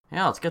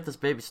Yeah, let's get this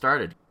baby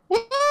started. Woo!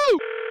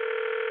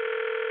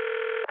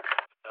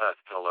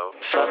 Hello.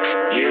 Fuck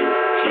you.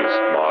 He's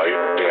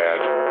my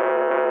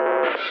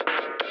dad.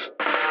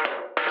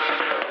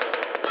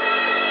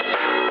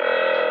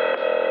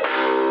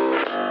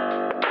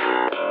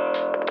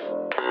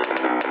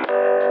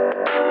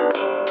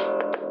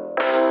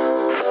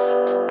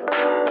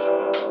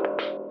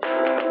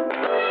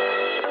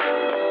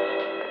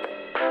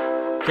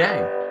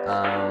 Okay,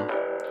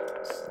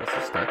 let's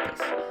just start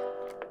this.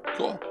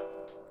 Cool.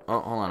 Oh,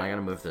 hold on, I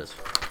gotta move this.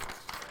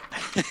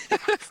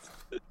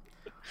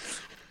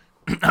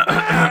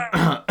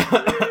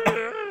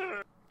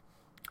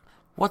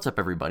 What's up,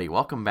 everybody?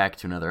 Welcome back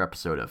to another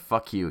episode of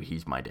Fuck You,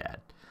 He's My Dad.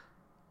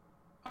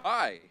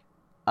 Hi,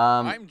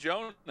 Um, I'm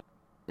Jonah.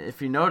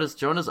 if you notice,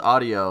 Jonah's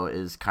audio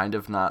is kind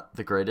of not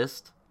the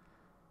greatest.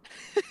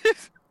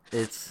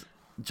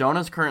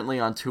 Jonah's currently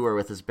on tour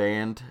with his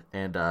band,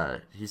 and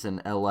he's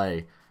in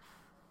LA.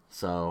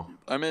 So,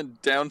 I'm in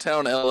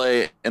downtown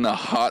LA in a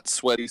hot,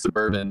 sweaty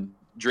suburban,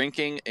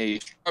 drinking a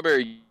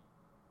strawberry.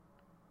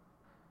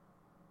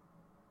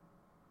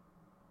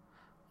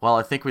 well,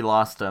 I think we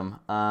lost him.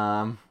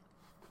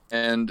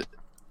 And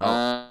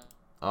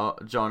Oh,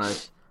 Jonah,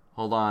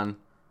 hold on.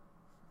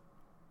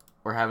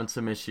 We're having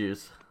some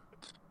issues.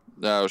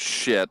 oh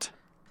shit.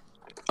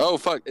 Oh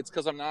fuck! It's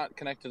because I'm not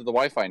connected to the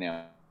Wi-Fi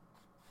now.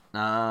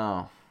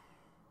 No.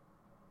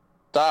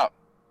 Stop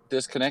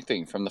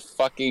disconnecting from the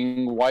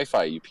fucking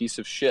Wi-Fi, you piece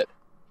of shit.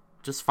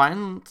 Just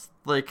find,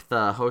 like,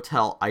 the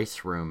hotel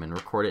ice room and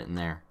record it in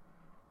there.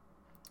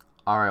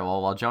 Alright,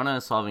 well, while Jonah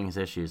is solving his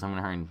issues, I'm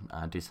going to hurry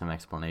and do some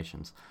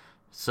explanations.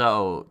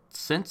 So,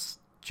 since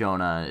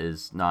Jonah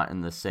is not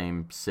in the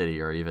same city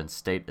or even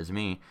state as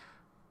me,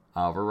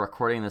 we're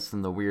recording this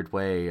in the weird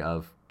way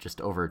of just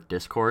over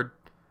Discord.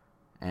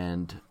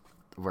 And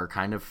we're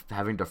kind of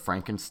having to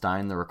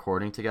Frankenstein the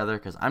recording together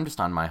because I'm just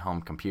on my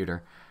home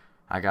computer.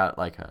 I got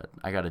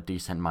a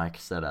decent mic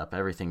set up.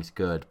 Everything's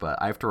good, but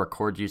I have to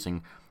record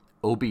using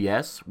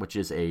OBS, which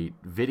is a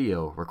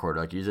video recorder.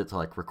 Like, use it to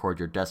like record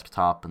your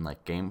desktop and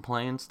like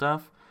gameplay and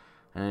stuff.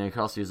 And then you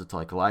can also use it to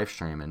like live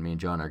stream. And me and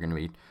Jonah are going to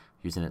be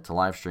using it to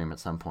live stream at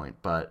some point.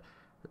 But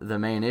the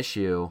main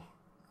issue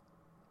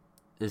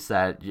is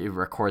that it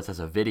records as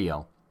a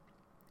video.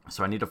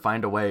 So I need to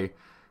find a way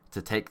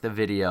to take the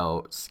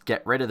video,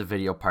 get rid of the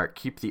video part,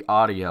 keep the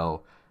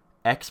audio,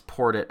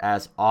 export it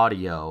as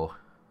audio,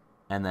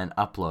 and then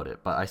upload it.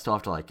 But I still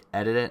have to like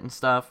edit it and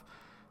stuff.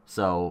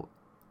 So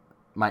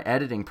my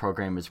editing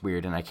program is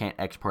weird, and I can't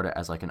export it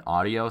as like an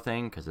audio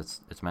thing because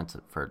it's meant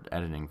for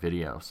editing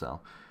video. So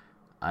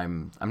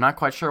I'm not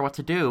quite sure what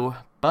to do,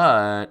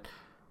 but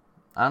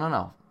I don't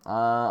know.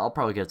 I'll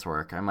probably get to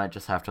work. I might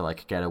just have to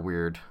like get a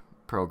weird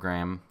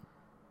program.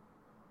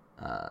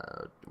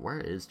 Where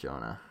is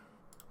Jonah?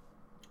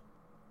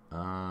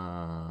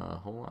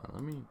 Hold on.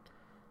 Let me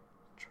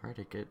try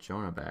to get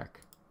Jonah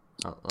back.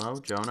 Hello,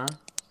 Jonah?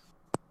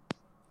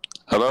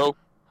 Hello?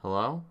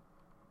 Hello?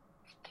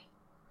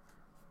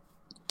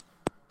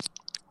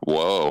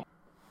 Whoa.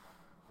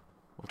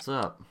 What's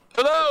up?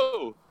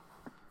 Hello!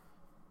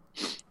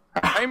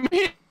 I'm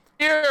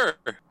here!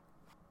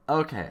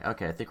 Okay, I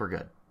think we're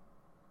good.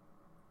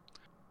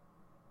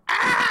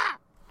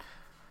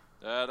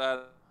 Da, da,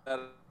 da,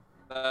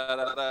 da,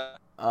 da,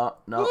 da.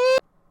 No. Woo!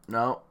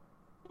 No.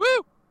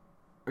 Woo!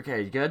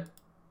 Okay, you good?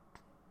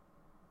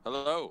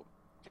 Hello?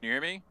 Can you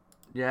hear me?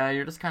 Yeah,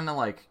 you're just kind of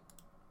like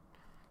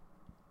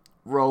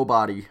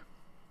robot-y.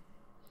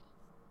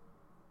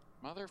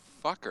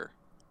 Motherfucker.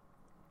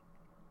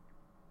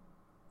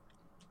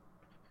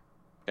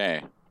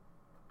 Okay.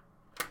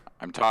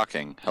 I'm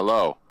talking.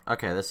 Hello.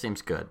 Okay, this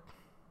seems good.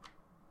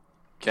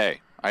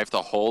 Okay. I have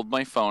to hold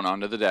my phone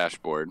onto the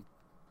dashboard.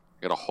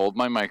 I gotta hold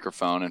my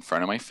microphone in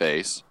front of my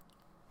face.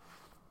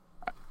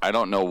 I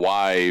don't know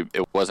why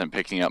it wasn't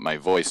picking up my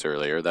voice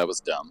earlier. That was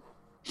dumb.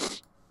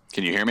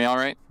 Can you hear me all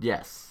right?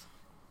 Yes.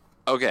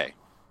 Okay.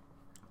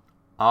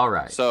 All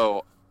right.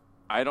 So,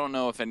 I don't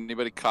know if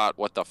anybody caught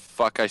what the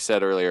fuck I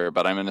said earlier,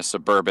 but I'm in a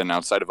suburban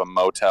outside of a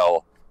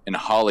motel in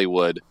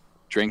Hollywood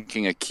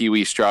drinking a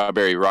kiwi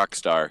strawberry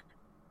Rockstar.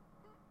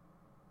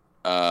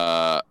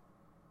 And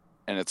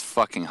it's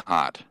fucking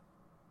hot.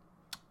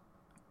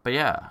 But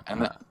yeah,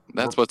 And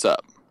that's what's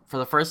up. for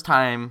the first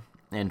time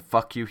in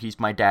Fuck You, He's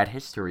My Dad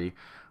history,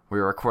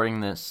 we're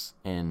recording this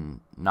in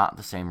not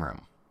the same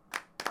room.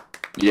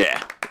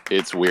 Yeah,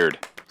 it's weird.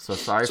 So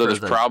sorry So for there's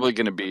the probably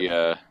going to be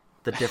the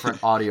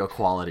different audio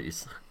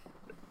qualities.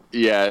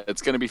 yeah,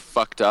 it's going to be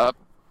fucked up.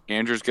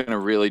 Andrew's going to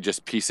really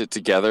just piece it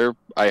together,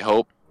 I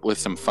hope, with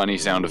some funny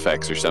sound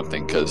effects or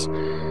something, because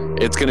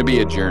it's going to be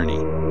a journey.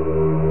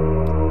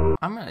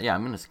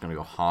 I'm just gonna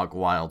go hog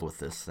wild with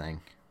this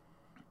thing.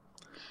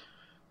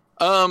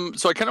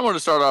 So I kind of want to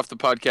start off the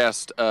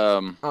podcast.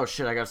 Oh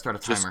shit, I gotta start a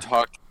timer. Just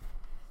talk.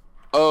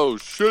 Oh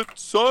shit,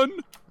 son.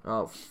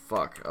 Oh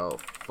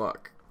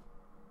fuck.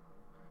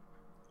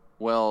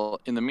 Well,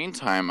 in the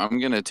meantime, I'm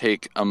going to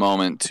take a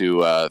moment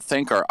to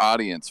thank our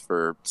audience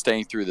for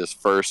staying through this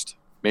first.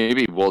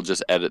 Maybe we'll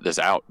just edit this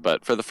out,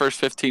 but for the first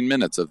 15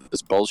 minutes of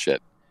this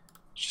bullshit.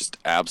 just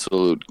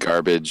absolute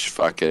garbage,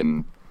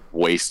 fucking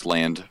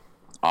wasteland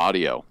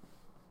audio.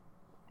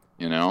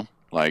 You know,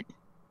 like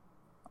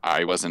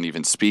I wasn't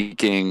even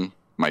speaking.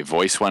 My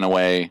voice went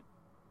away.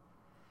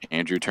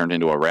 Andrew turned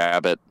into a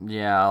rabbit.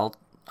 Yeah,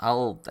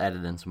 I'll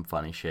edit in some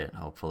funny shit,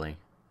 hopefully.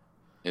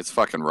 It's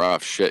fucking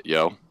rough shit,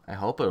 yo. I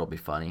hope it'll be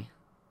funny.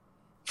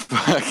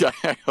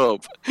 I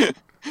hope.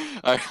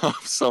 I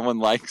hope someone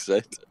likes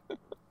it.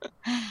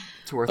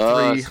 To our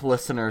 3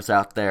 listeners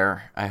out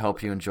there, I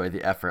hope you enjoy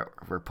the effort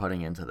we're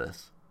putting into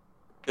this.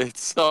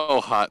 It's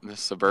so hot in the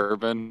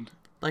Suburban.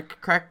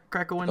 Like,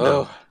 crack a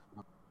window.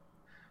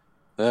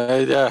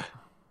 Yeah.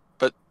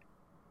 But,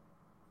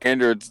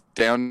 Andrew, it's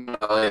down,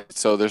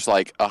 so there's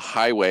like a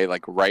highway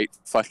like right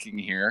fucking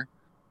here.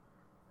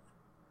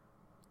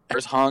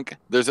 There's honk.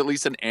 There's at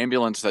least an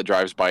ambulance that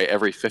drives by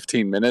every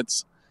 15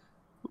 minutes.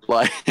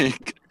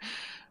 Like,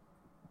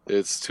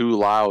 it's too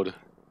loud.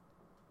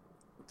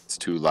 It's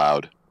too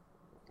loud.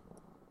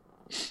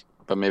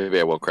 But maybe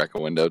I will crack a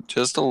window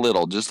just a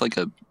little, just like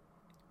a...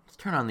 Let's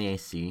turn on the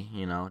AC,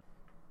 you know.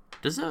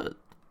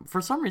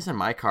 For some reason,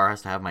 my car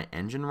has to have my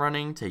engine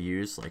running to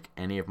use, like,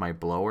 any of my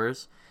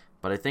blowers.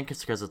 But I think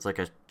it's because it's, like,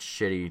 a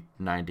shitty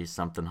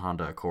 90-something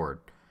Honda Accord.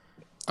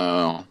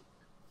 Oh.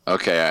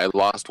 Okay, I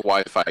lost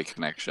Wi-Fi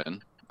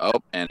connection.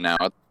 Oh, and now...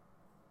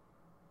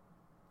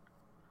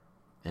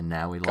 And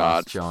now we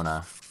lost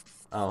Jonah.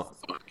 Oh.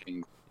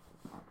 Fucking...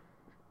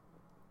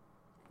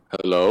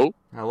 Hello?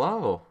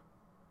 Hello.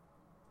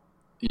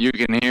 You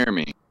can hear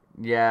me.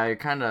 Yeah, you're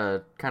kind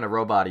of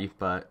robot-y,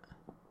 but...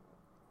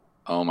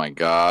 Oh my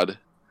god.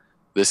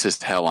 This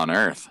is hell on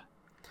earth.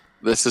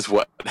 This is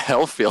what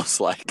hell feels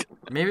like.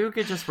 Maybe we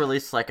could just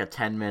release like a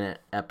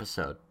 10-minute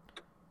episode.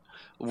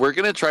 We're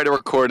going to try to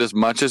record as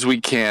much as we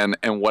can,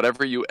 and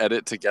whatever you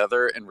edit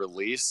together and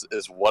release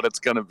is what it's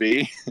going to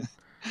be.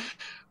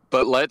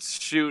 But let's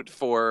shoot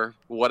for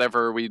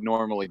whatever we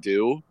normally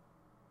do.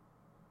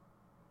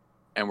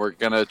 And we're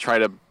going to try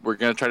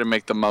to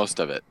make the most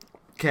of it.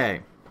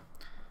 Okay.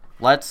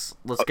 Let's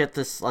get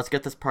this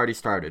party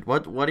started.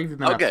 What have you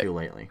been up to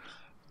lately?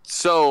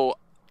 So,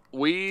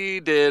 we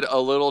did a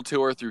little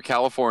tour through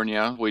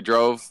California. We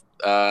drove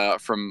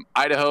from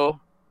Idaho,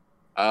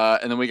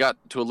 and then we got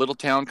to a little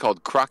town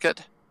called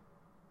Crockett,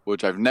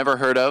 which I've never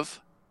heard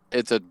of.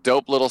 It's a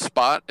dope little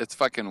spot. It's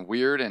fucking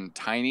weird and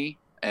tiny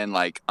and,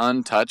 like,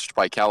 untouched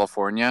by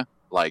California.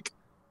 Like,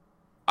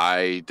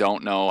 I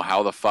don't know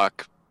how the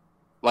fuck...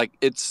 Like,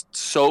 it's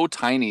so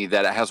tiny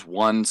that it has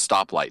one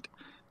stoplight.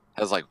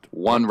 Has like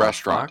one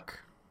restaurant. Fuck?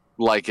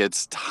 Like,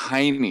 it's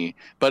tiny,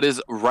 but is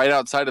right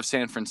outside of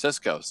San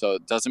Francisco, so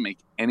it doesn't make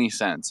any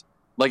sense.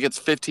 Like, it's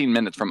 15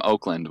 minutes from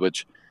Oakland,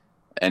 which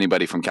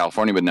anybody from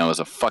California would know is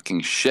a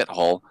fucking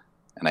shithole,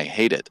 and I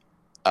hate it.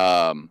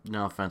 No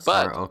offense to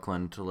our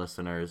Oakland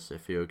listeners,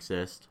 if you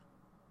exist.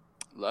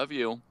 Love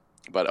you,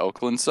 but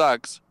Oakland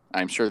sucks.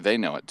 I'm sure they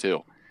know it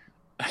too.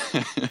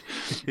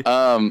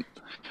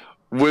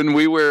 When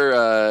we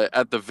were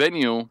at the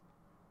venue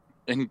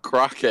in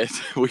Crockett,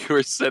 we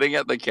were sitting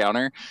at the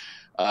counter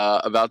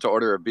about to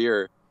order a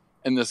beer,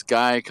 and this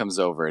guy comes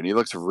over, and he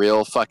looks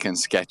real fucking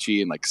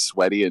sketchy and like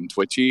sweaty and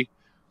twitchy.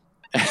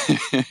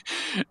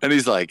 And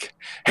he's like,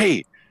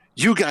 "Hey,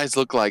 you guys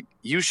look like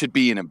you should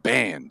be in a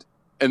band."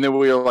 And then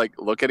we were like,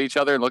 look at each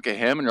other and look at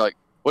him, and you're like,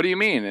 "What do you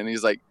mean?" And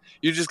he's like,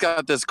 "You just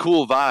got this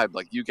cool vibe,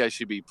 like you guys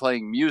should be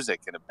playing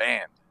music in a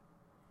band."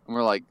 And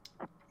we're like,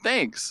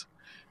 "Thanks."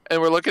 And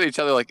we're looking at each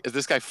other like, is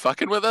this guy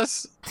fucking with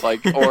us?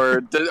 Like,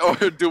 or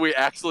do we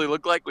actually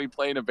look like we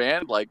play in a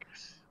band? Like,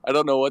 I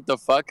don't know what the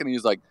fuck. And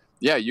he's like,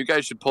 "Yeah, you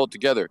guys should pull it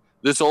together.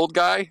 This old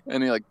guy,"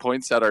 and he like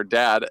points at our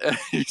dad, and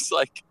he's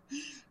like,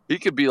 he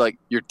could be like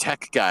your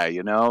tech guy,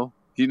 you know?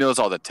 He knows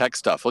all the tech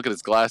stuff. Look at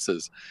his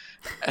glasses.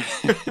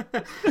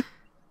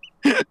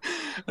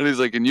 And he's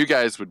like, "And you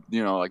guys would,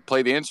 you know, like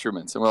play the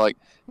instruments." And we're like,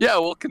 "Yeah,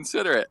 we'll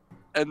consider it."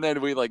 And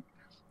then we like,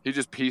 he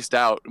just pieced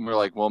out, and we're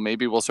like, well,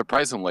 maybe we'll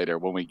surprise him later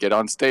when we get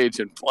on stage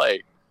and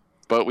play.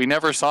 But we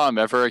never saw him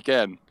ever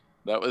again.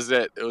 That was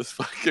it. It was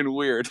fucking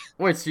weird.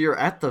 Wait, so you're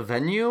at the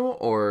venue,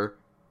 or?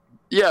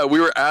 Yeah, we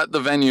were at the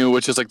venue,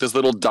 which is like this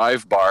little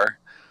dive bar.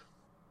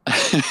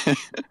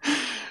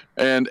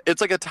 And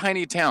it's like a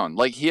tiny town.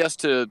 Like, he has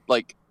to,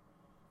 like,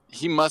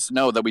 he must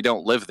know that we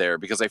don't live there,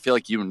 because I feel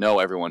like you know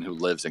everyone who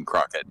lives in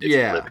Crockett if you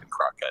live in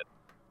Crockett.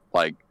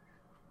 Like,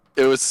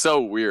 it was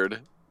so weird.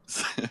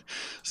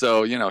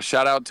 So, you know,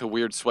 shout out to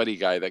weird sweaty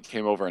guy that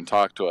came over and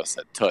talked to us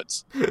at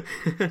Toots,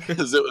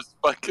 because it was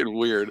fucking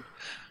weird.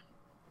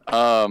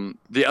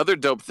 The other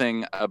dope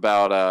thing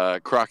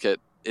about Crockett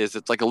is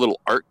it's like a little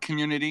art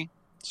community.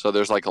 So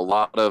there's like a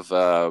lot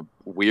of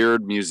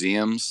weird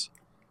museums.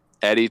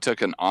 Eddie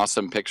took an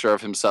awesome picture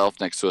of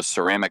himself next to a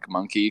ceramic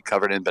monkey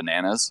covered in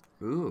bananas.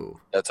 Ooh.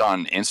 That's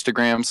on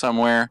Instagram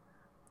somewhere.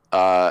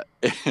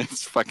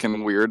 It's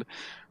fucking weird.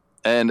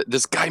 And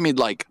this guy made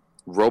like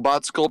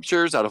robot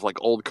sculptures out of like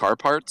old car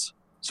parts.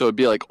 So it'd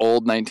be like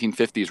old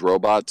 1950s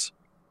robots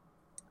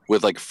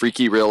with like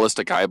freaky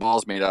realistic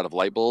eyeballs made out of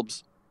light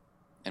bulbs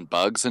and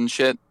bugs and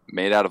shit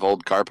made out of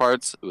old car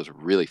parts. It was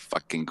really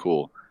fucking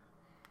cool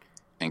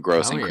and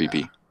gross and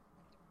creepy.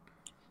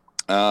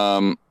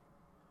 I'm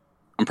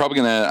probably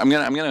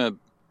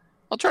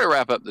I'll try to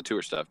wrap up the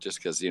tour stuff just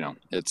because,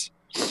 it's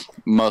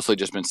mostly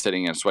just been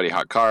sitting in a sweaty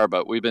hot car,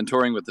 but we've been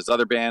touring with this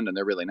other band and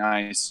they're really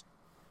nice.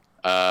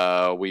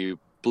 We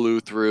blew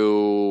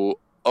through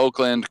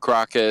Oakland,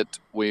 Crockett.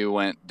 We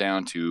went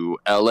down to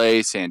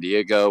LA, San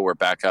Diego. We're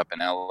back up in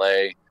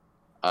LA.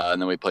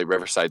 And then we played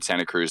Riverside,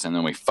 Santa Cruz, and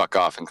then we fuck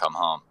off and come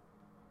home.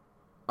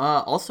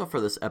 Also for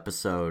this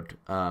episode,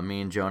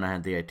 me and Jonah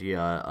had the idea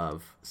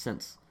of,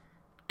 since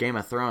Game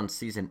of Thrones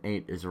Season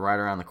 8 is right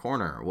around the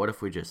corner, what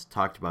if we just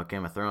talked about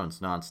Game of Thrones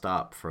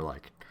nonstop for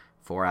like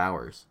 4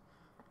 hours?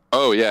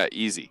 Oh, yeah,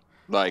 easy.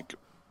 Like,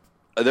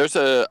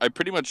 I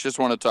pretty much just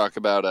want to talk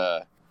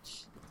about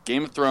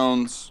Game of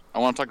Thrones. I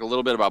want to talk a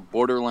little bit about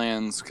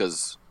Borderlands,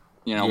 because,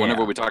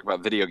 whenever we talk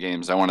about video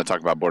games, I want to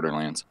talk about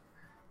Borderlands.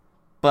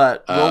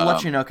 But we'll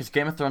let you know, because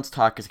Game of Thrones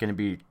talk is going to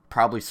be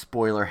probably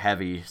spoiler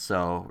heavy,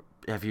 so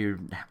if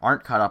you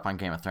aren't caught up on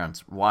Game of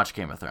Thrones, watch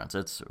Game of Thrones.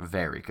 It's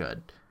very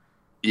good.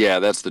 Yeah,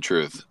 that's the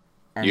truth.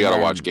 And you got to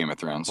then watch Game of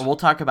Thrones. We'll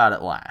talk about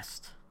it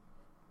last.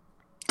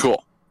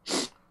 Cool.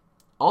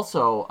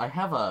 Also,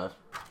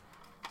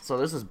 so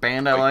there's this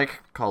band I like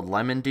called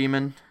Lemon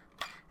Demon,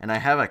 and I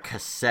have a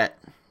cassette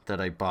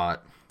that I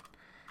bought,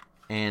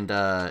 and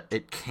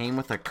it came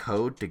with a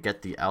code to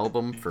get the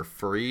album for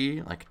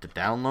free, like to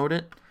download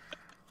it,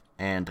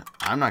 and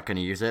I'm not going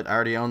to use it. I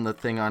already own the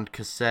thing on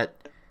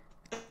cassette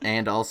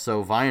and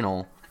also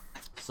vinyl,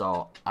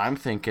 so I'm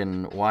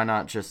thinking, why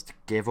not just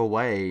give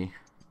away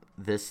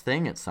this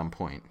thing at some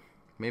point?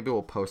 Maybe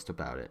we'll post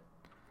about it.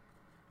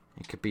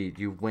 It could be,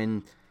 you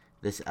win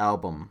this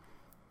album,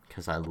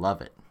 because I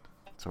love it.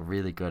 It's a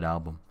really good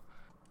album.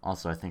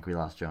 Also, I think we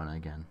lost Jonah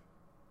again.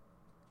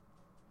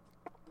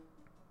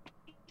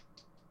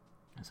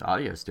 His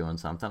audio's doing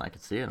something. I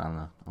could see it on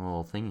the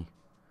little thingy.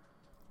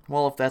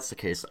 Well, if that's the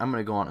case, I'm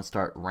going to go on and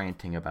start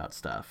ranting about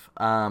stuff.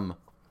 Oh,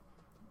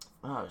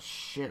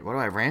 shit. What do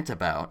I rant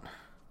about?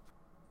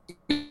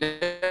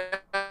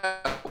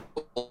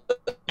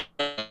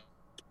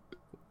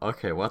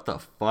 Okay, what the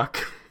fuck?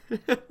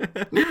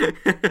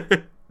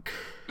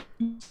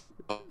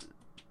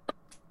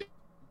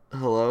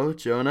 Hello,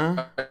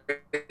 Jonah?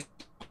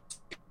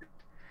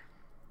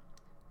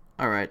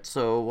 Alright,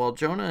 so while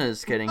Jonah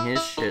is getting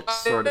his shit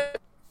sorted...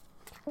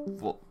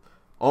 Well,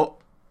 oh!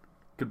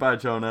 Goodbye,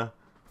 Jonah.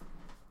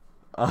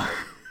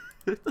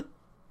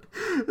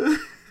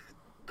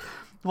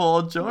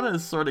 While Jonah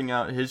is sorting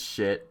out his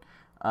shit,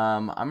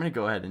 I'm gonna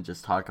go ahead and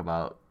just talk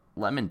about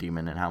Lemon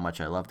Demon and how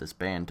much I love this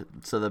band.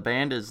 So the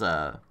band is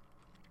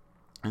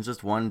it's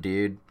just one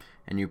dude,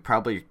 and you've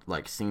probably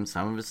seen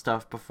some of his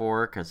stuff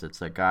before, because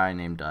it's a guy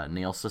named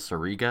Neil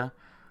Cicierega,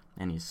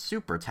 and he's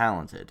super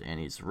talented, and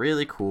he's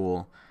really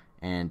cool,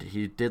 and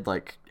he did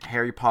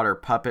Harry Potter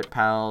Puppet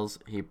Pals,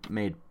 he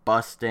made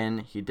Bustin',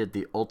 he did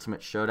the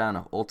Ultimate Showdown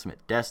of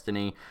Ultimate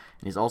Destiny,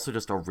 and he's also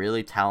just a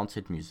really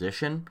talented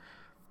musician.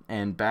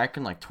 And back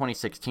in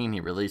 2016, he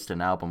released an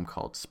album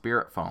called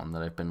Spirit Phone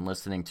that I've been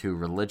listening to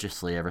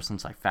religiously ever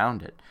since I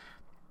found it.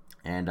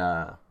 And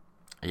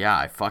yeah,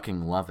 I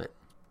fucking love it.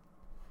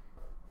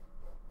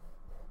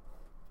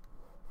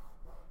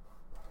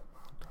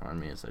 Pardon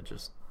me as I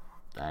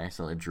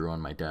accidentally drew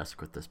on my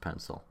desk with this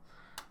pencil.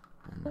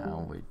 And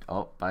now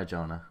bye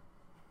Jonah.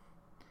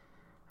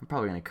 I'm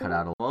probably gonna cut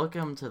out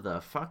welcome to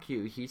the Fuck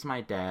You, He's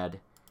My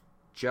Dad,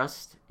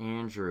 Just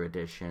Andrew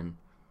edition,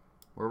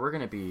 where we're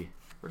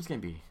just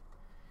gonna be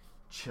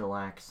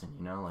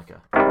chillaxing,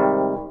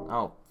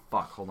 oh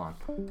fuck, hold on.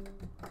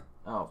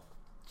 Oh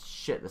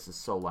shit, this is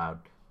so loud.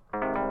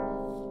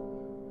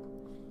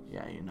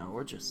 Yeah,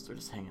 we're just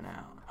hanging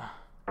out.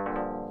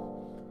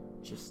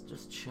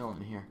 Just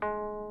chilling here.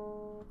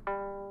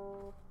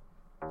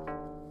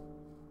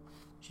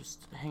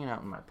 Just hanging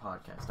out in my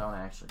podcast. I want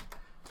to actually...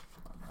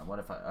 What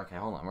if I... Okay,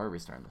 hold on. We're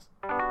restarting this.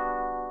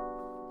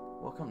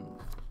 Welcome...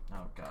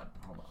 Oh, God.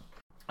 Hold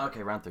on.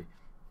 Okay, round 3.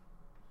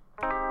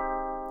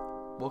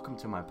 Welcome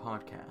to my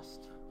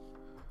podcast,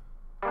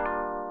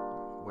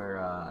 where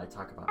I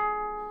talk about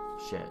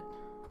shit,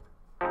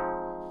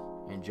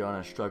 and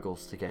Jonah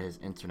struggles to get his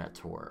internet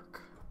to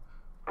work.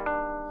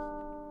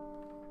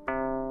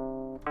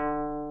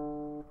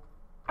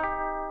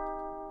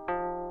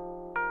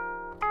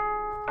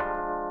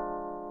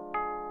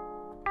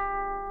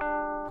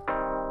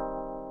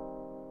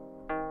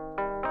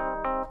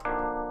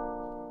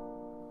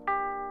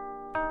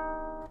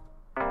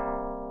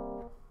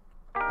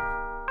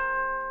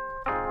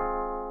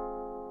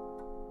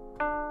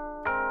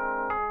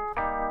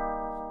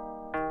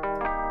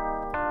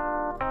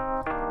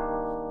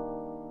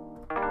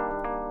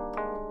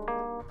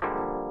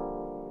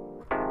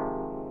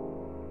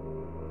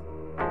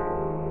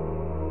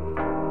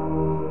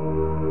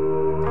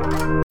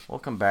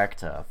 Welcome back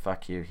to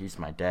Fuck You, He's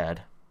My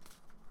Dad.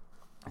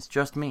 It's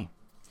just me.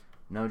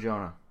 No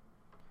Jonah.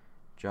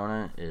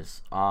 Jonah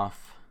is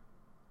off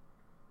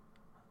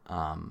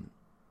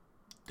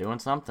doing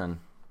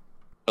something.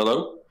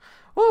 Hello?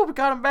 Oh, we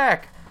got him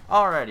back!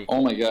 Alrighty.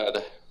 Oh my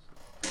god.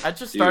 I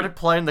just started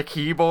playing the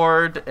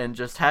keyboard and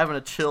just having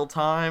a chill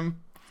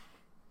time.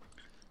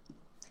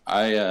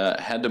 I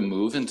had to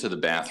move into the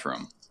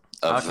bathroom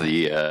of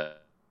the.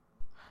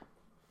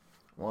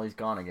 Well, he's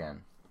gone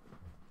again.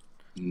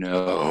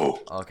 No.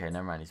 Okay,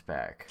 never mind. He's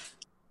back.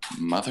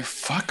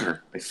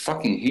 Motherfucker. I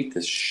fucking hate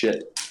this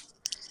shit.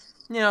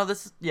 You know,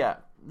 this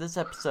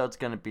episode's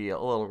gonna be a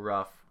little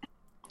rough.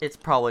 It's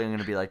probably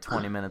gonna be like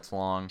 20 minutes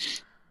long.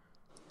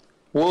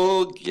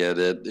 We'll get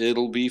it.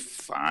 It'll be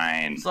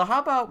fine. So how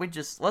about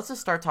let's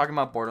just start talking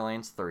about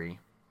Borderlands 3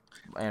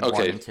 and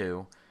 1 and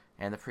 2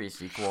 and the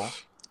pre-sequel.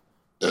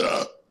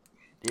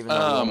 Even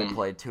though we only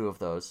played 2 of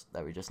those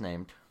that we just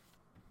named.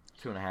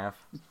 2.5.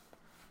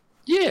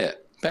 Yeah,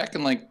 back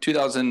in like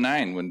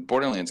 2009 when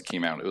Borderlands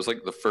came out. It was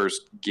like the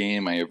first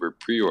game I ever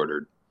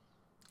pre-ordered.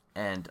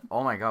 And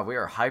oh my god, we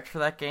were hyped for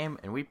that game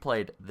and we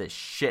played the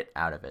shit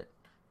out of it.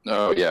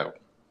 Oh yeah.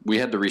 We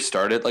had to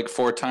restart it like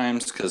 4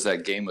 times because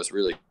that game was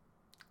really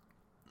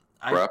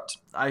corrupt.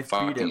 I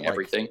beat it like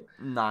everything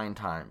 9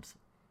 times.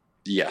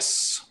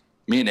 Yes.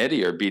 Me and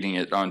Eddie are beating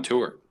it on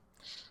tour.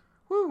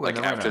 Woo, like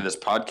after this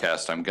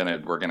podcast,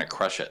 we're gonna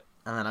crush it.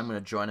 And then I'm gonna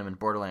join him in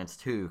Borderlands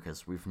 2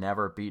 because we've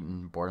never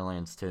beaten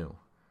Borderlands 2.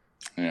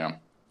 Yeah.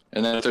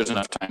 And then if there's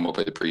enough time, we'll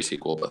play the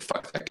pre-sequel, but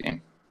fuck that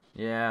game.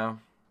 Yeah.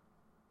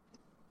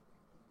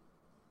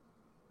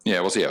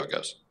 Yeah, we'll see how it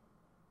goes.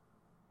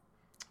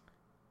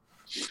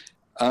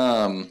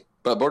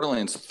 But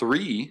Borderlands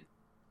 3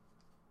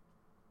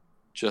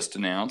 just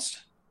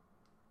announced.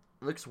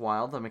 Looks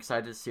wild. I'm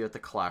excited to see what the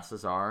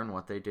classes are and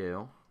what they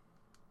do.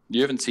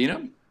 You haven't seen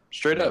them?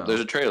 Straight up, No. there's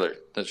a trailer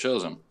that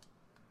shows them.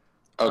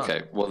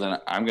 Okay, well then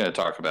I'm going to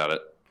talk about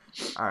it.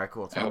 All right,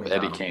 cool. I hope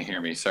Eddie can't hear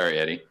me. Sorry,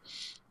 Eddie.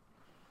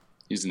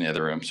 He's in the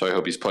other room, so I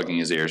hope he's plugging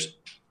his ears.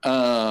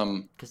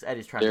 Because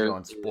Eddie's trying to go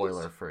on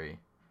spoiler free.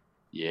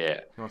 Yeah.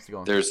 He wants to go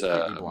on There's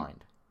completely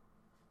blind.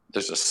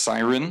 There's a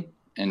siren,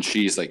 and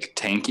she's like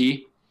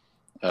tanky.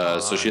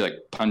 So she like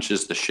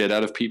punches the shit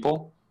out of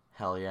people.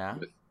 Hell yeah.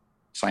 With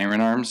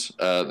siren arms.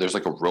 There's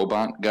like a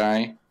robot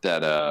guy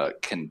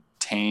that can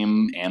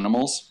tame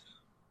animals.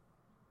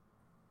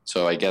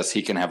 So I guess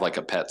he can have like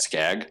a pet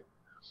skag.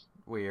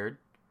 Weird.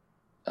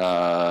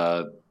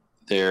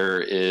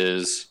 There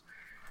is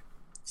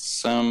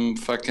some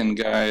fucking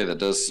guy that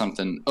does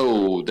something.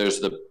 Oh, there's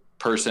the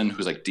person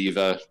who's like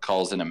diva,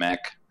 calls in a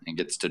mech and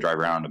gets to drive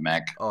around a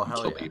mech and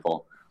kill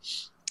people.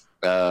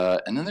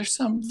 And then there's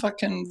some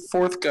fucking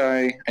 4th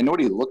guy. I know what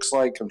he looks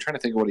like. I'm trying to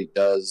think of what he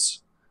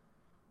does.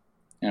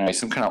 You know, he's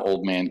some kind of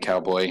old man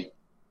cowboy.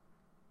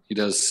 He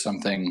does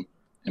something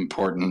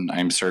important,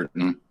 I'm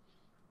certain.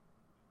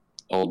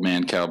 Old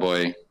man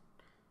cowboy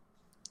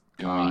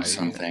doing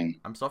something.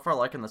 I'm so far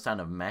liking the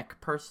sound of mech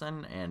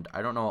person, and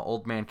I don't know what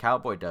old man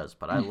cowboy does,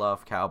 but I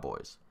love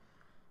cowboys.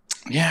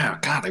 Yeah,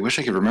 God, I wish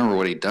I could remember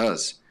what he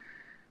does.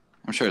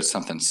 I'm sure it's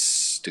something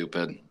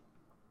stupid.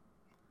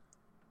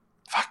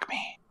 Fuck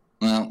me.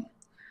 Well,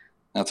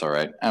 that's all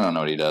right. I don't know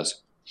what he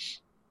does.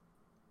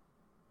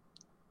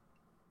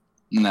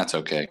 And that's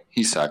okay.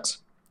 He sucks.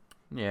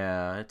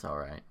 Yeah, it's all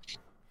right.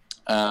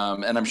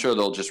 And I'm sure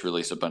they'll just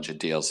release a bunch of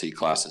DLC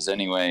classes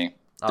anyway.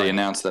 They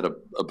announced that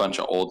a bunch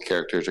of old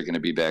characters are going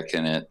to be back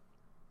in it,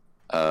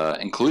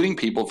 including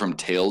people from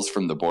Tales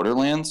from the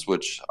Borderlands,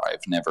 which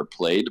I've never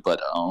played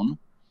but own.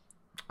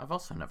 I've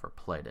also never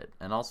played it,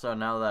 and also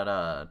now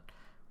that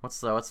what's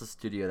the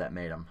studio that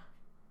made them?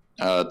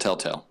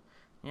 Telltale.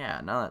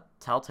 Yeah, now that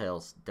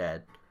Telltale's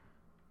dead,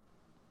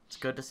 it's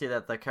good to see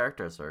that the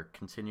characters are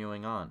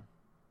continuing on.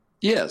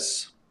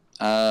 Yes.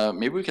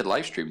 Maybe we could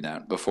live stream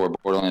that before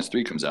Borderlands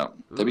 3 comes out.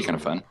 That'd be kind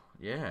of fun.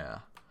 Yeah.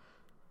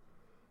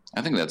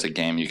 I think that's a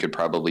game you could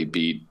probably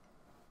beat.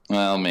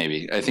 Well,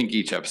 maybe. I think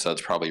each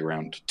episode's probably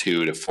around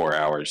 2 to 4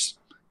 hours,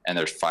 and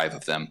there's 5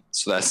 of them.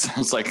 So that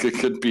sounds like it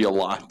could be a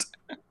lot.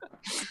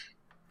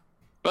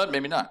 But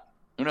maybe not.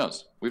 Who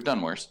knows? We've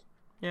done worse.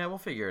 Yeah, we'll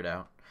figure it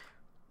out.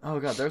 Oh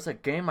god, there's a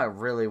game I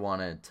really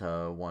wanted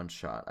to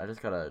one-shot. I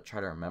just gotta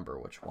try to remember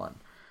which one.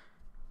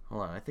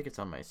 Hold on, I think it's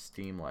on my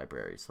Steam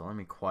library, so let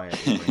me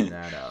quietly bring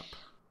that up.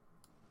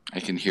 I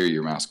can hear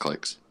your mouse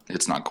clicks.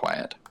 It's not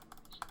quiet.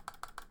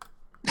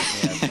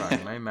 Yeah, sorry,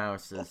 my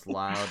mouse is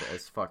loud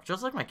as fuck.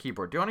 Just like my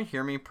keyboard. Do you want to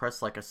hear me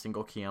press like a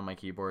single key on my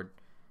keyboard?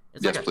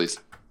 It's yes, like please.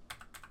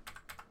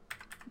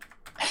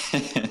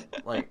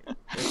 Like,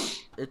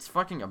 it's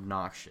fucking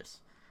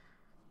obnoxious.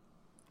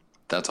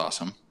 That's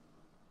awesome.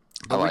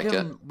 But I like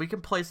it. We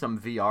can play some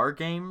VR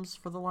games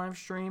for the live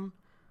stream.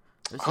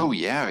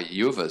 Yeah,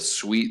 you have a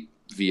sweet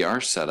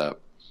VR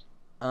setup.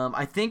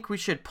 I think we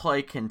should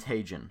play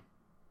Contagion.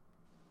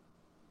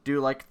 Do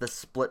like the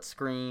split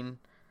screen.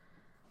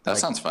 That like,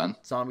 sounds fun.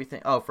 Zombie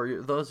thing. Oh,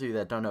 for those of you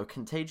that don't know,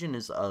 Contagion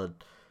is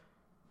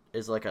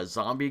like a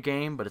zombie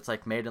game, but it's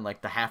like made in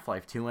like the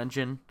Half-Life 2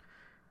 engine.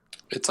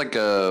 It's like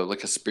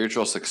a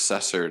spiritual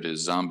successor to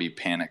Zombie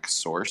Panic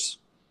Source.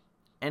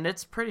 And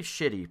it's pretty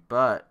shitty,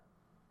 but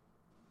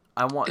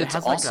it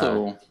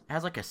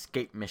has like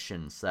escape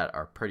missions that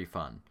are pretty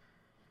fun.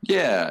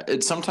 Yeah,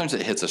 sometimes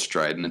it hits a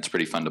stride and it's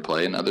pretty fun to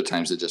play, and other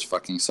times it just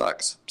fucking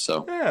sucks.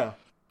 So yeah,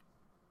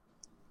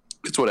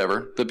 it's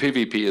whatever. The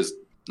PvP is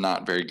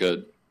not very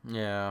good.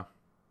 Yeah,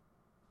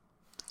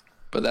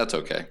 but that's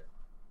okay.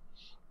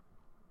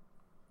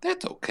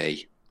 That's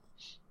okay.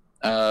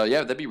 Yeah,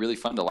 that'd be really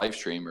fun to live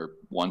stream or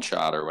one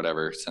shot or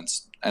whatever.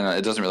 Since and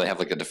it doesn't really have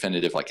like a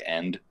definitive like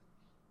end,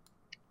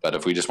 but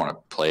if we just want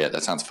to play it,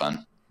 that sounds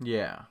fun.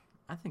 Yeah,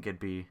 I think it'd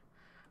be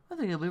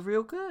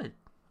real good.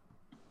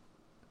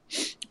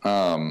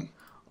 Um,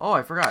 Oh,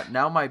 I forgot.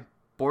 Now my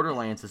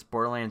Borderlands is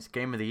Borderlands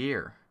Game of the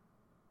Year.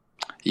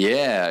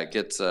 yeah, it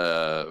gets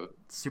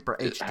Super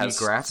It HD has-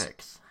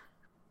 graphics.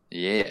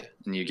 yeah,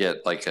 and you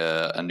get like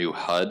a new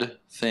HUD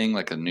thing,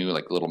 like a new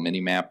like little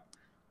mini map.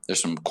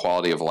 There's some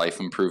quality of life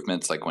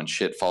improvements, like when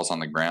shit falls on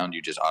the ground,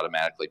 you just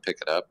automatically pick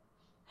it up.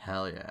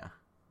 Hell yeah.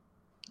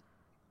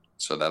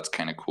 So that's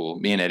kind of cool.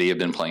 Me and Eddie have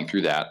been playing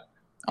through that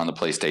on the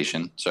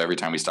PlayStation. So every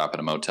time we stop at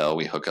a motel,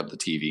 we hook up the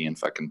TV and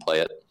fucking play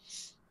it.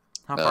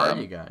 How far are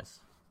Um, you guys?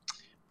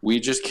 We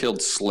just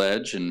killed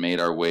Sledge and made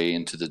our way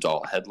into the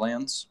Dalt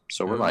Headlands.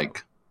 So we're Ooh.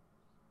 like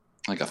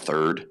a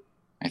third,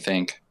 I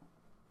think.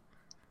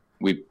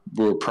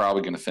 We're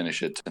probably going to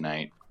finish it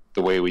tonight.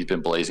 The way we've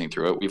been blazing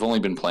through it, we've only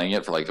been playing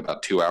it for like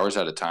about 2 hours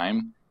at a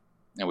time,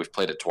 and we've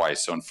played it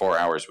twice. So in 4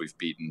 hours, we've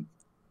beaten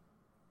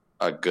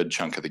a good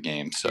chunk of the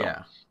game. So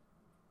Yeah.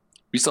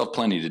 we still have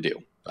plenty to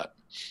do, but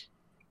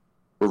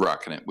we're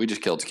rocking it. We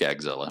just killed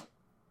Skagzilla.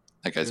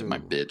 That guy's my Ooh.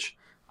 bitch.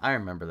 I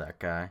remember that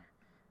guy.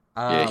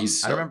 Yeah, he I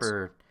sucks.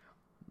 remember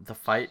the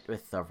fight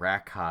with the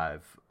Rack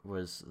Hive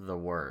was the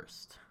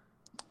worst.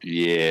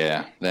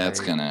 Yeah,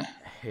 that's I gonna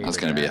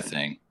hated be a that.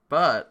 thing.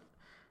 But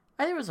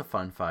I think it was a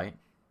fun fight.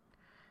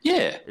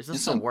 Yeah, It's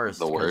just not the worst,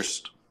 The 'cause-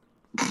 worst.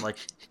 Like,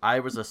 I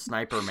was a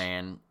sniper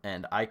man,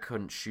 and I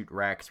couldn't shoot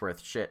racks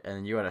worth shit, and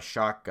then you had a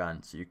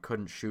shotgun, so you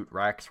couldn't shoot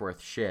racks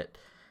worth shit.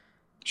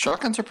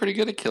 Shotguns are pretty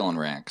good at killing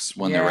racks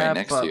when they're right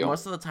next but to you.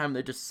 most of the time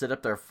they just sit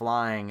up there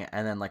flying,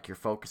 and then, like, you're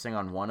focusing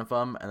on one of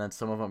them, and then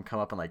some of them come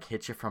up and, like,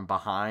 hit you from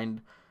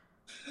behind,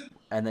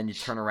 and then you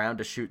turn around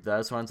to shoot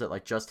those ones that,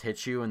 like, just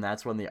hit you, and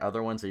that's when the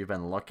other ones that you've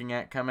been looking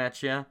at come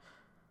at you.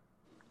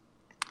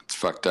 It's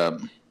fucked up.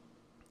 We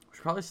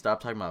should probably stop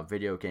talking about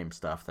video game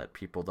stuff that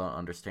people don't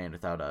understand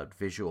without a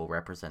visual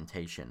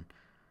representation.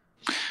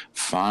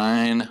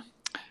 Fine.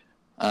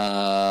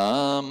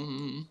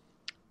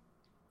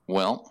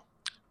 Well,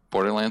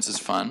 Borderlands is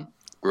fun.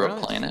 Grew up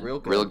Borderlands playing is it.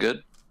 real Real good.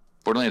 good.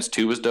 Borderlands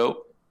 2 was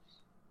dope.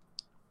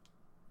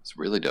 It's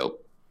really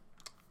dope.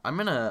 I'm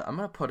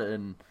gonna put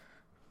an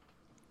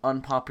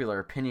unpopular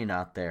opinion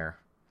out there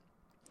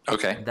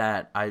Okay.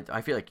 that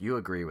I feel like you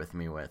agree with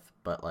me with,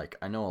 but like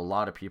I know a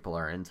lot of people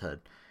are into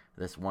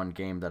this one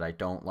game that I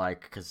don't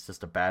like because it's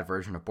just a bad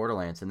version of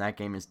Borderlands, and that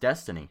game is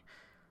Destiny.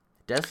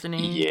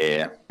 Destiny,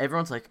 Yeah.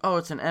 everyone's like, oh,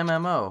 it's an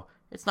MMO.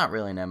 It's not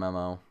really an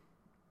MMO.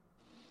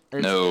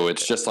 It's, No,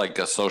 it's just like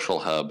a social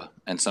hub,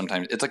 and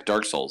sometimes it's like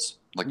Dark Souls.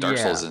 Like Dark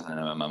Yeah. Souls is an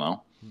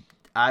MMO.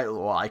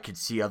 I could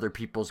see other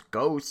people's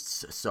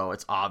ghosts, so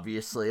it's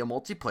obviously a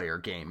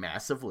multiplayer game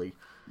massively.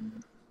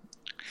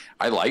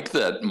 I like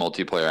that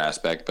multiplayer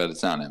aspect, but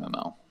it's not an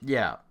MMO.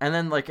 Yeah, and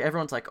then like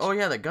everyone's like, "Oh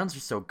yeah, the guns are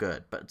so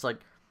good," but it's like,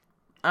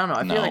 I don't know.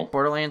 I feel No. like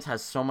Borderlands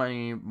has so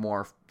many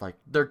more like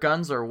their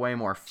guns are way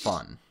more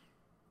fun.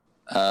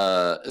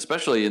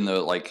 Especially in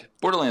the like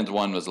Borderlands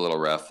 1 was a little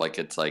rough. Like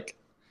it's like,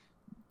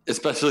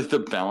 especially the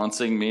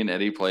balancing. Me and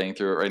Eddie playing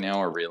through it right now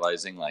are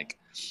realizing like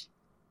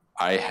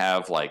I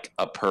have like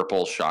a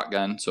purple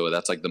shotgun, so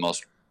that's like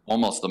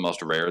almost the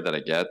most rare that I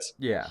get.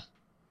 Yeah,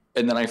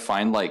 And then I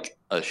find like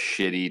a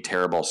shitty,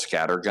 terrible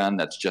scatter gun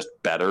that's just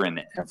better in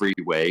every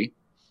way.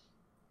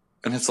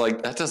 And it's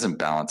like, that doesn't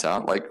balance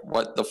out. Like,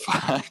 what the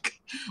fuck?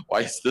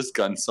 Why is this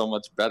gun so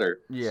much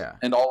better? yeah.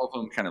 And all of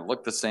them kind of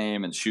look the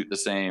same and shoot the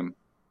same.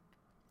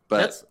 But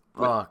That's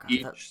with oh, God,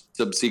 each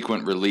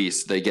subsequent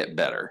release, they get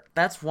better.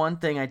 that's one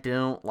thing I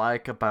don't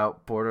like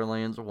about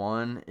Borderlands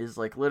 1 is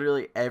like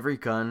literally every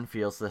gun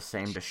feels the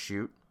same to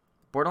shoot.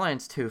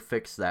 Borderlands 2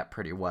 fixed that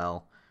pretty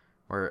well,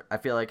 where I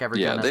feel like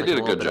every Yeah, gun has they like did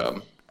a little good bit of-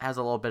 job. has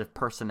a little bit of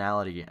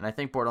personality, and I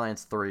think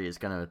Borderlands 3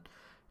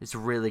 is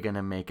really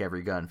gonna make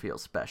every gun feel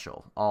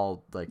special.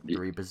 All like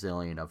 3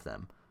 bazillion of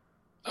them.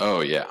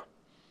 Oh, yeah.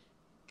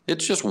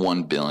 It's just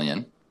 1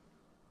 billion.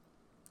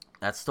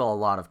 That's still a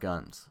lot of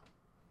guns.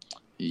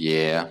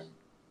 Yeah.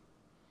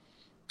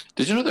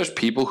 Did you know there's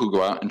people who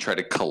go out and try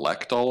to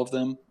collect all of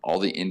them? All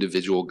the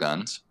individual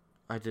guns?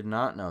 I did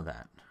not know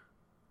that.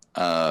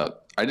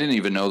 I didn't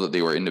even know that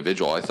they were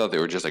individual. I thought they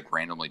were just like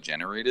randomly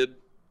generated.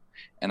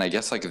 And I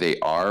guess like they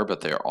are,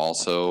 but they're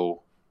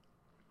also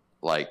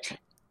like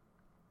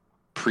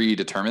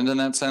predetermined in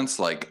that sense.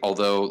 Like,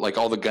 although like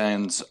all the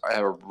guns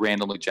are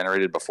randomly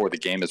generated before the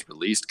game is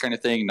released kind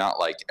of thing, not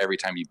like every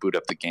time you boot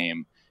up the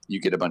game, you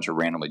get a bunch of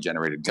randomly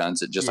generated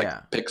guns. It just Yeah.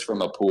 like picks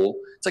from a pool.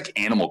 It's like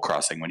Animal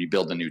Crossing when you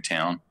build a new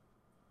town.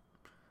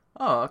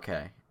 Oh,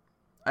 okay.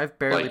 I've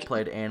barely Like-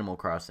 played Animal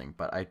Crossing,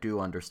 but I do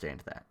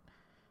understand that.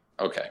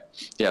 Okay.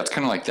 Yeah, it's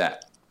kind of like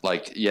that.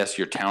 Like, yes,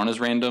 your town is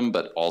random,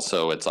 but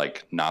also it's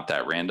like not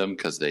that random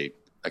because they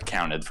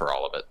accounted for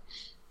all of it.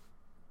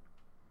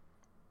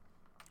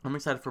 I'm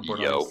excited for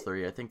Borderlands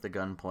 3. I think the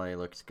gunplay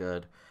looks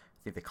good. I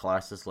think the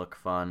classes look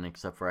fun,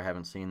 except for I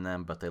haven't seen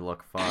them, but they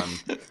look fun.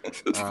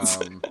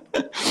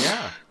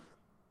 Yeah.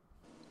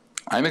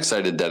 I'm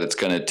excited that it's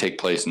going to take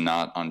place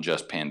not on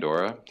just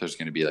Pandora. There's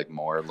going to be like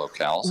more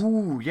locales.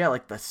 Ooh, yeah,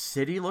 like the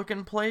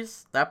city-looking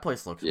place. That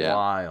place looks Yeah.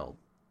 wild.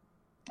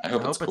 I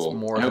hope it's it's cool.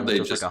 more I hope than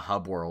they just like a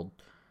hub world.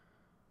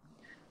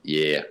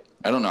 Yeah.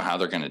 I don't know how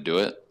they're going to do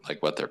it,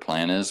 like what their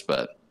plan is,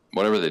 but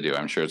whatever they do,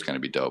 I'm sure it's going to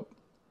be dope.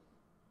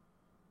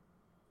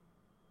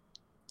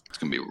 It's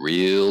going to be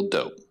real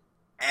dope.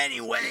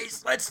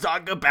 Anyways, let's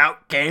talk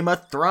about Game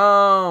of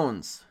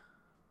Thrones.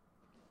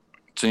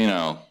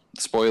 So,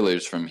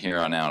 spoilers from here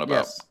on out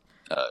about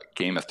Yes.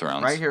 Game of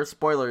Thrones. Right here,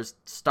 spoilers.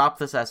 Stop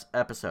this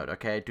episode,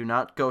 okay? Do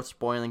not go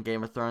spoiling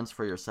Game of Thrones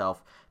for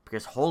yourself,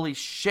 because holy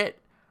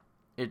shit,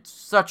 it's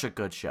such a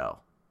good show.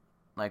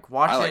 Like,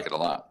 watch I like it a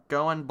lot.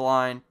 Going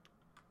blind.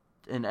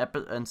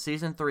 In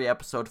season 3,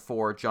 episode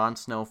 4, Jon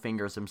Snow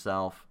fingers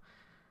himself.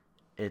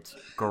 It's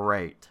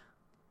great.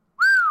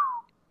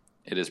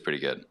 It is pretty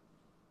good.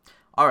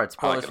 All right,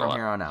 spoilers it a from lot.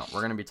 here on out.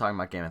 We're gonna be talking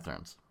about Game of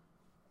Thrones.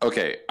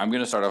 Okay, I'm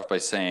going to start off by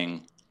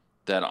saying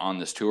that on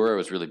this tour, I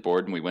was really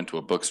bored, and we went to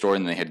a bookstore,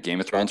 and they had Game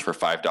of Thrones for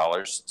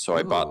 $5, so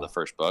I bought Ooh. the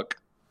first book.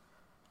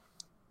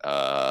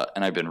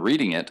 And I've been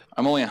reading it.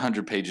 I'm only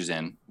 100 pages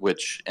in,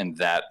 which in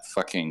that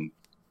fucking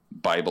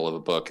Bible of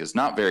a book is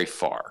not very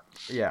far.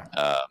 Yeah.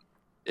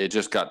 It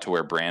just got to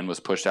where Bran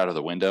was pushed out of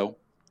the window.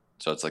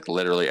 So it's like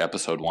literally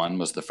episode 1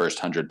 was the first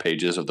 100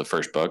 pages of the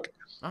first book.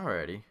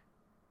 Alrighty.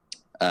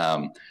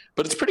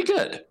 But it's pretty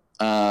good.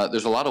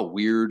 There's a lot of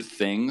weird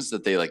things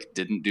that they like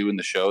didn't do in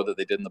the show that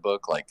they did in the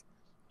book. Like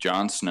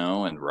Jon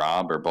Snow and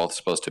Robb are both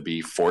supposed to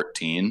be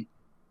 14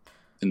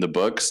 in the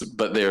books,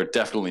 but they are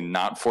definitely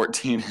not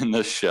 14 in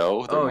the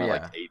show. They're more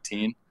like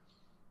 18,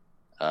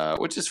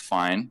 which is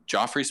fine.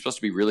 Joffrey's supposed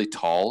to be really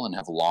tall and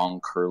have long,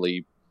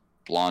 curly,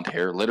 blonde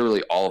hair.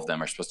 Literally all of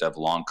them are supposed to have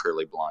long,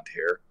 curly, blonde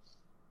hair.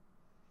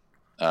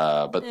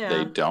 But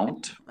they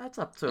don't. That's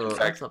up to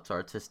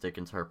artistic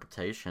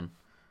interpretation.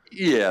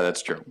 Yeah,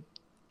 that's true.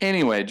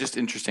 Anyway, just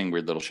interesting,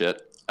 weird little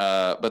shit.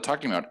 But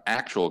talking about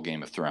actual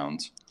Game of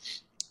Thrones,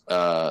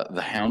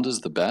 the Hound is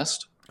the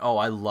best. Oh,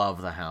 I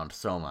love the Hound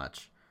so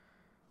much.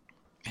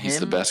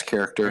 He's the best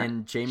character.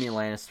 And Jaime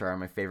Lannister are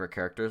my favorite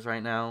characters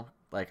right now.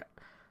 Like,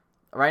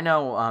 right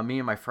now, me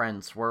and my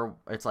friends,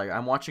 it's like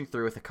I'm watching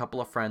through with a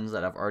couple of friends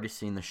that have already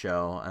seen the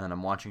show, and then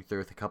I'm watching through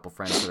with a couple of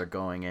friends that are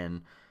going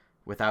in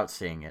without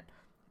seeing it.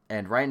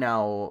 And right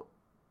now,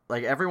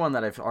 like, everyone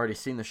that I've already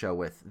seen the show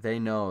with, they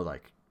know,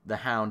 like, the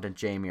Hound and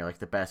Jaime are, like,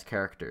 the best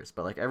characters.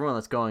 But, like, everyone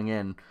that's going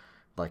in,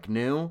 like,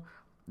 new,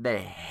 they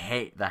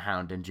hate the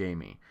Hound and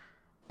Jaime.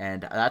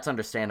 And that's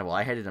understandable.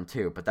 I hated them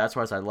too, but that's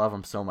why I love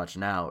them so much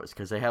now, is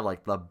because they have,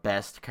 like, the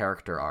best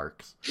character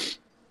arcs.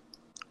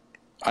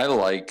 I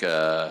like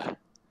Jaime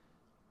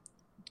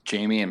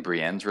and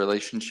Brienne's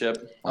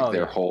relationship, like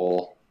their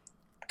whole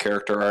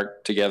character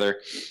arc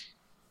together.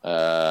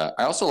 I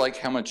also like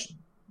how much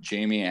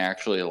Jaime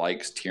actually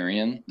likes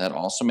Tyrion. That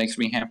also makes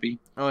me happy.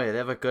 Oh, yeah, they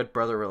have a good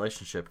brother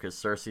relationship, because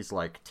Cersei's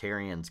like,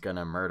 Tyrion's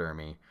gonna murder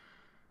me.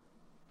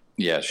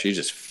 Yeah, she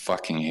just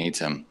fucking hates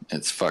him.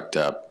 It's fucked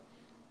up.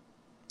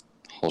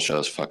 Whole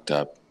show's fucked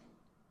up.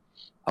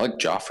 I like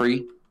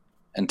Joffrey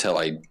until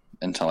I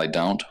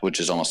don't, which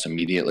is almost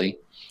immediately.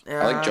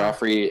 I like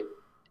Joffrey.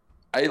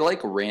 I like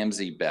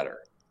Ramsay better.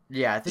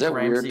 Yeah, I think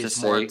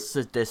Ramsay's more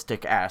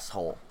sadistic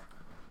asshole.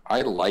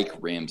 I like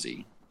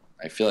Ramsay.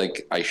 I feel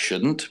like I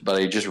shouldn't, but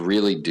I just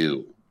really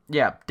do.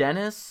 Yeah,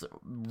 Dennis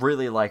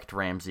really liked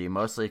Ramsay,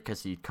 mostly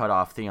because he cut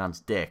off Theon's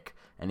dick,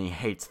 and he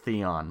hates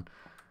Theon.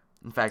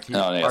 In fact,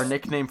 our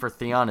nickname for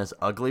Theon is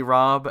Ugly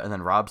Rob, and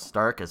then Robb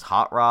Stark is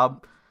Hot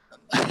Rob.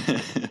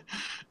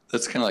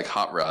 That's kind of like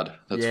Hot Rod.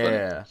 That's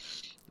funny.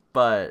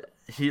 But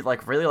he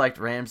like really liked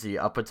Ramsay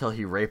up until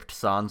he raped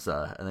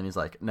Sansa, and then he's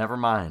like, never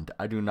mind,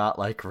 I do not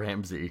like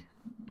Ramsay.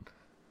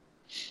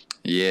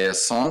 Yeah,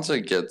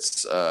 Sansa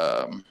gets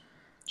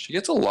she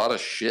gets a lot of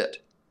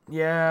shit.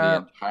 Yeah. The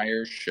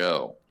entire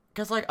show.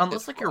 Because like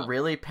unless like you're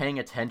really paying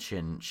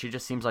attention, she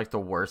just seems like the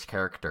worst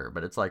character.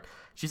 But it's like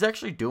she's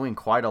actually doing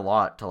quite a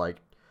lot to like.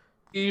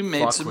 He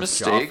made some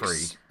mistakes.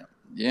 Joffrey.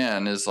 Yeah,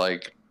 and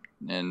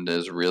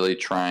is really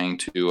trying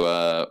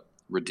to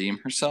redeem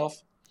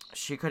herself.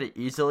 She could have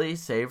easily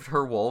saved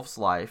her wolf's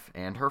life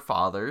and her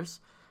father's,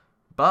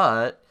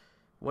 but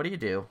what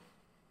do?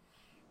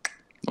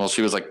 Well,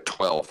 she was like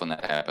 12 when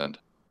that happened.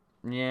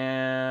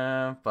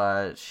 Yeah,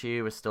 but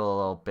she was still a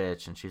little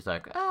bitch, and she's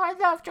like, oh, I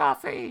love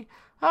Joffrey.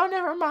 Oh,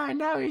 never mind.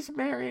 Now he's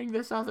marrying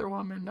this other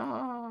woman.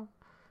 Oh.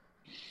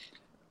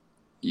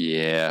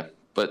 Yeah,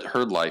 but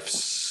her life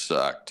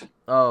sucked.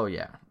 Oh,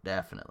 yeah,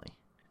 definitely.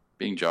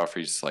 Being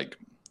Joffrey's like,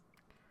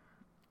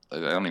 I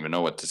don't even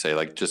know what to say.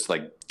 Like, just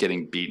like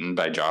getting beaten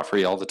by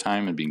Joffrey all the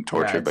time and being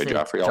tortured by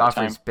Joffrey all the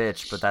time. Joffrey's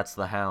bitch, but that's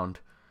the Hound.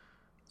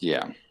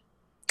 Yeah,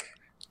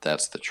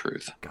 that's the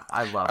truth. God,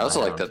 I love. I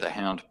also like that the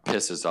Hound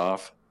pisses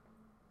off.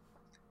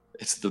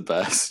 It's the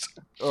best.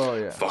 Oh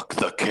yeah. Fuck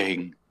the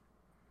king.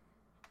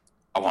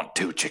 I want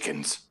 2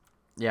 chickens.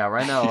 Yeah,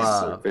 right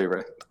now.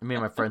 Favorite. Me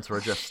and my friends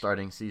were just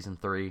starting season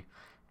 3,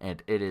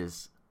 and it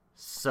is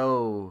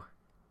so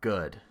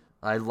good.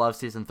 I love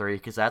season 3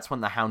 because that's when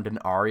the Hound and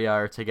Arya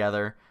are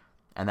together,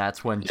 and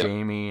that's when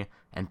Jamie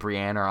and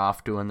Brienne are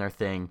off doing their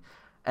thing.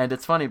 And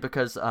it's funny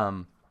because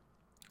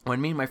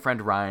when me and my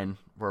friend Ryan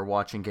were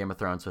watching Game of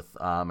Thrones with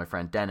my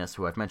friend Dennis,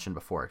 who I've mentioned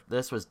before,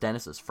 this was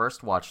Dennis's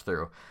first watch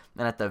through.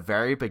 And at the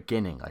very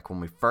beginning, like when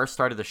we first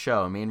started the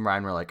show, me and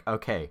Ryan were like,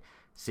 okay,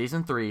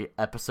 season 3,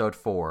 episode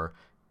 4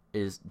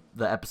 is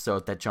the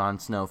episode that Jon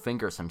Snow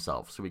fingers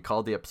himself. So we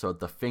called the episode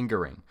The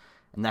Fingering.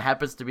 And that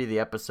happens to be the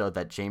episode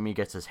that Jamie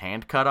gets his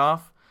hand cut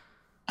off.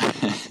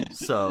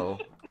 So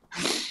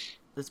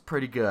it's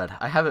pretty good.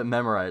 I have it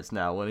memorized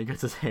now when he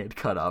gets his hand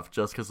cut off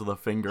just because of the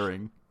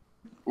fingering.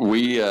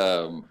 We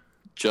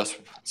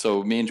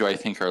so me and Joy, I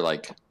think, are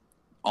like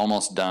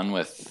almost done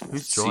with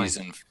Who's Joy?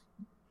 season.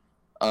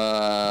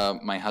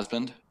 My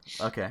husband.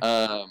 Okay.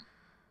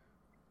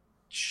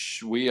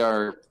 We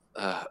are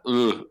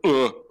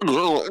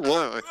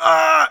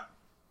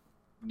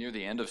near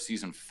the end of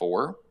season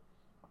 4,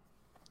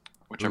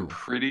 which I'm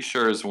pretty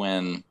sure is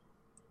when.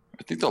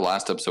 I think the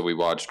last episode we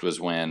watched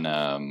was when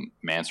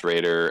Mance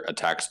Rayder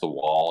attacks the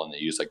wall and they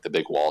use like the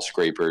big wall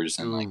scrapers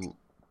and like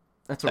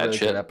that's a that really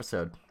shit. good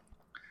episode.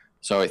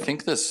 So I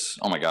think this.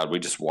 Oh my god, we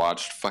just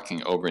watched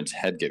fucking Oberyn's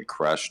head get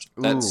crushed.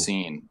 That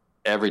scene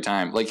every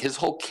time, like his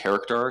whole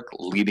character arc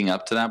leading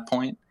up to that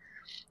point,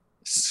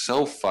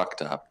 so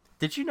fucked up.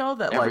 Did you know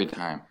that Every like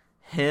time.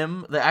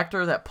 him, the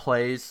actor that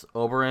plays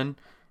Oberyn,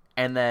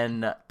 and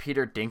then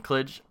Peter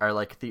Dinklage are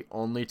like the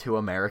only 2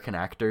 American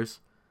actors?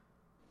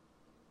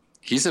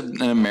 He's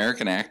an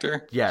American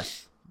actor?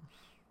 Yes.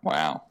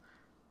 Wow.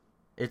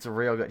 It's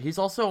real good. He's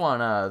also on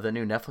the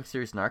new Netflix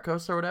series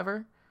Narcos or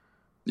whatever.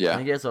 I Yeah.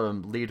 think he has a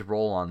lead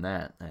role on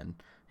that, and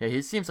yeah,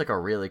 he seems like a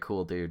really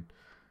cool dude.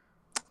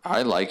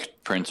 I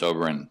liked Prince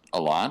Oberyn a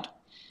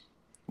lot,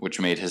 which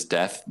made his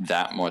death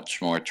that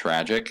much more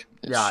tragic.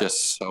 It's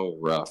just so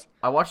rough.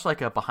 I watched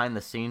like a behind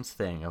the scenes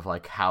thing of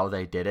like how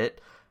they did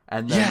it.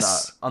 And then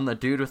on the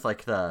dude with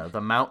like the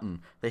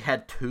mountain, they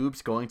had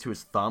tubes going to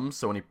his thumbs,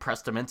 so when he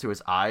pressed them into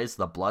his eyes,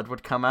 the blood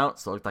would come out,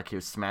 so it looked like he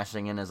was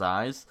smashing in his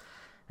eyes.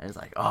 And it's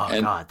like, oh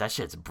god, that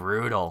shit's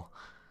brutal.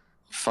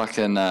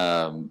 Fucking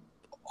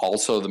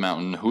also the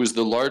mountain, who is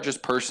the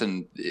largest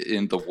person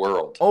in the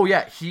world. Oh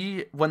yeah,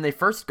 when they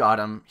first got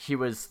him, he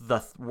was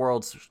the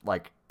world's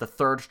like the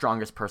 3rd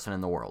strongest person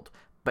in the world.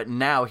 But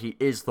now he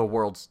is the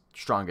world's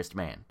strongest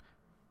man.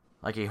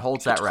 Like he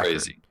holds that record.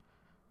 Crazy.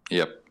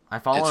 Yep. I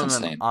follow him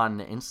insane. on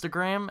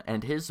Instagram,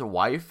 and his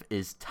wife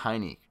is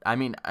tiny. I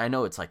mean, I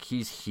know it's like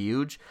he's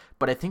huge,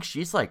 but I think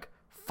she's like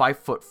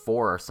 5'4"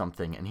 or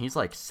something, and he's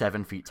like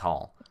 7 feet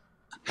tall.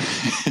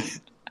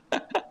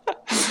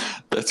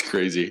 That's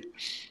crazy.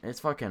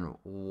 It's fucking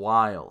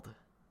wild.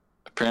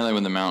 Apparently,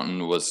 when the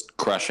mountain was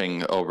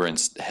crushing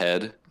Oberyn's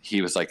head,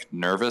 he was like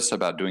nervous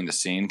about doing the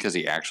scene because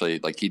he actually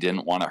like he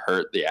didn't want to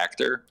hurt the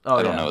actor.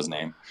 I don't know his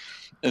name,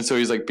 and so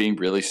he's like being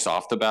really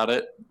soft about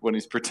it when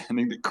he's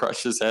pretending to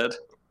crush his head.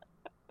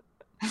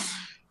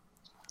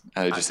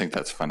 I just think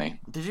that's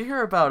funny. Did you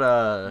hear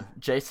about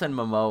Jason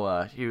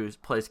Momoa? He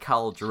plays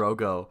Khal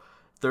Drogo.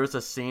 There was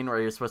a scene where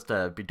he was supposed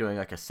to be doing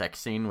like a sex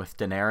scene with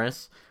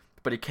Daenerys,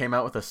 but he came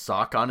out with a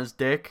sock on his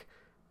dick,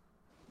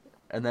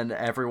 and then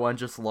everyone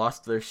just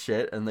lost their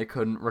shit and they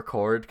couldn't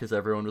record because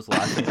everyone was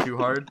laughing too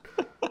hard.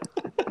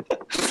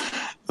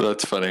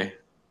 That's funny.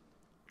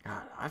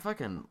 God,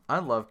 I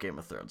love Game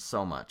of Thrones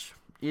so much.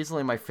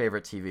 Easily my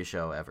favorite TV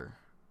show ever.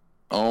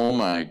 Oh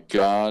my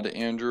god,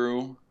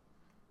 Andrew.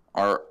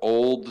 Our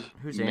old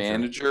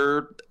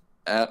manager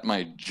at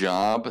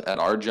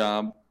our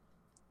job,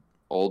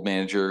 old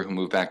manager who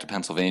moved back to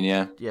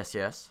Pennsylvania.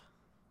 Yes.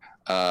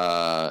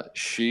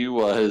 She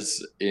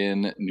was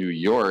in New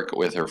York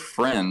with her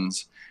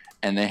friends,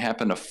 and they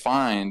happened to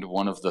find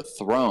one of the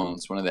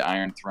thrones, one of the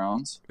Iron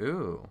Thrones.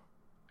 Ooh.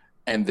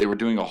 And they were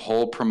doing a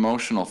whole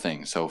promotional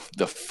thing. So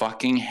the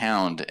fucking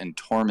Hound and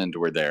Tormund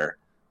were there.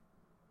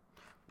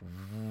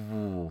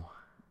 Ooh.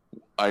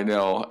 I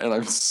know, and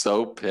I'm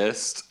so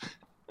pissed.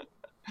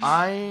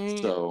 I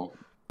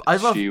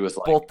love she was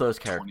like both those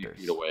characters. 20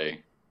 feet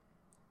away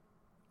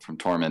from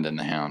Tormund and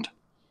the Hound.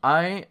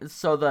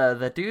 So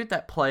the dude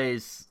that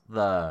plays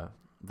the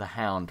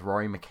Hound,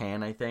 Rory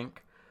McCann, I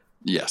think.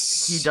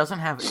 Yes. He doesn't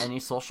have any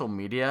social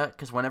media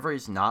because whenever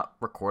he's not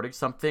recording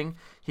something,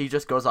 he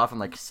just goes off and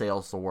like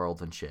sails the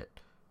world and shit.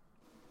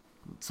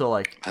 So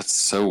like that's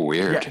so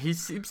weird. Yeah, he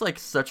seems like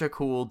such a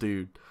cool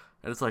dude,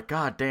 and it's like,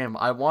 god damn,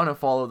 I want to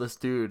follow this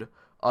dude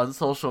on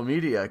social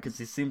media because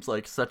he seems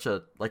like such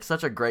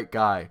a great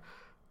guy,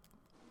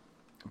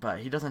 but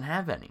he doesn't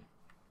have any.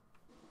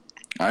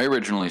 I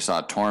originally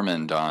saw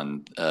Tormund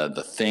on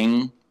the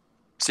Thing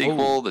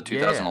sequel, the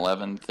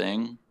 2011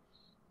 Thing,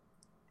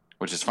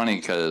 which is funny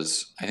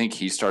because I think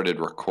he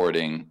started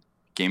recording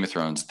Game of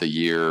Thrones the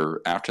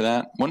year after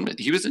that.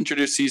 He was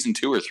introduced season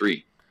 2 or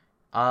 3.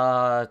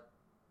 I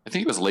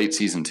think it was late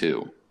season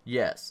 2.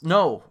 Yes.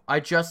 No, I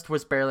just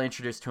was barely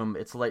introduced to him.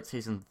 It's late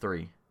season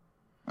 3.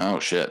 Oh,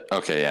 shit.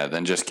 Okay, yeah,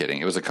 then just kidding.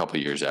 It was a couple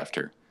years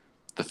after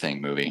the Thing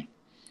movie.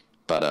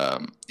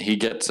 But he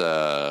gets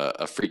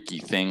a freaky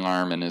thing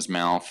arm in his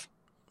mouth.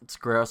 It's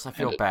gross. I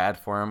feel bad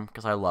for him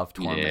because I love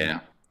Tormund. Yeah,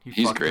 he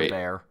he's fucked great. The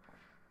bear.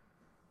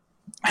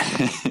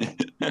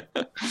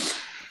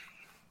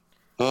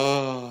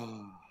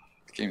 Oh,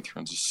 Game of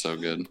Thrones is so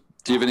good.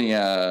 Do you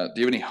have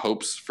any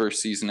hopes for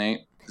season 8?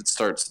 It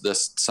starts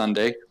this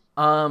Sunday.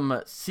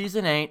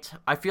 Season 8,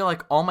 I feel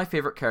like all my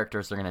favorite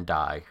characters are gonna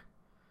die.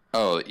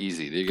 Oh,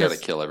 easy. You gotta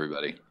kill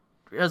everybody.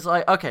 Because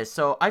okay,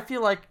 so I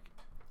feel like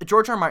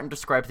George R. R. Martin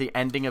described the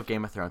ending of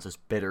Game of Thrones as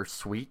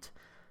bittersweet.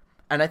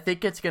 And I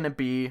think it's gonna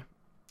be,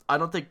 I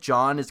don't think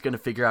Jon is gonna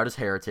figure out his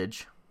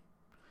heritage.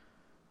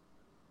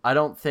 I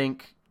don't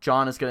think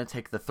Jon is gonna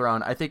take the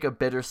throne. I think a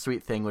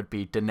bittersweet thing would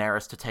be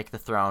Daenerys to take the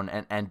throne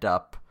and end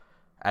up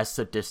as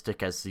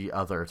sadistic as the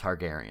other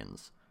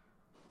Targaryens.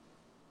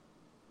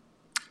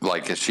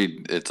 Like,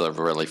 it's a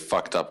really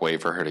fucked up way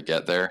for her to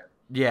get there.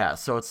 Yeah,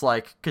 so it's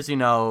like, because,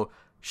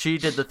 she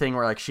did the thing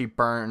where, like, she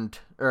burned,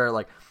 or,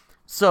 like,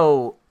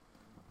 so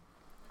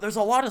there's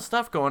a lot of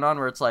stuff going on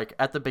where it's like,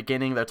 at the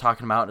beginning they're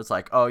talking about, it's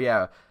like, oh,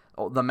 yeah,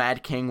 the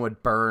Mad King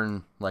would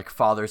burn, like,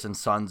 fathers and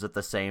sons at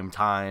the same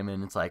time,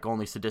 and it's like,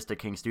 only sadistic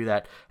kings do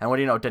that. And what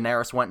do you know,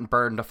 Daenerys went and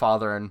burned a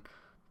father and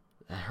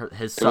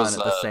his son at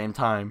the same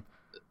time.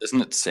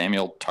 Isn't it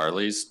Samuel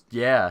Tarly's?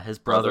 Yeah, his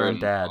brother and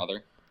dad.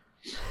 Father?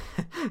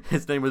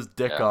 His name was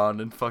Dickon,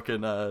 and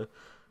fucking, oh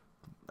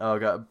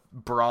god,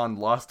 Bronn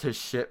lost his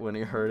shit when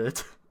he heard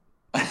it.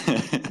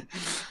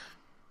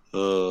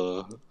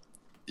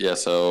 Yeah,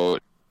 so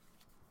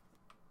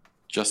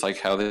just like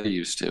how they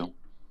used to.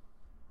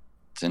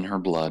 It's in her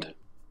blood.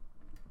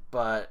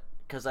 But,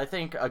 because I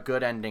think a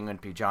good ending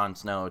would be Jon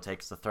Snow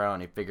takes the throne,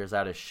 he figures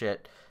out his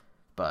shit,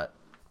 but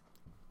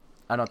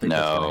I don't think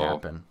that's going to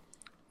happen.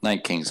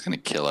 Night King's going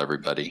to kill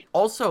everybody.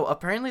 Also,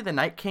 apparently the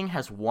Night King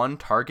has one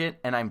target,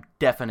 and I'm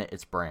definite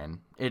it's Bran.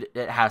 It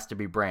has to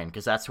be Bran,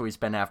 because that's who he's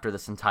been after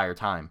this entire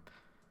time.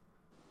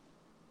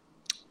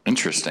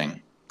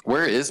 Interesting.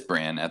 Where is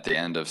Bran at the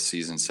end of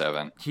season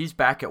 7? He's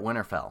back at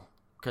Winterfell.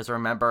 Because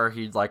remember,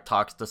 he like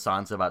talks to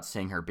Sansa about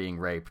seeing her being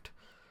raped.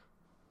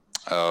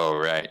 Oh,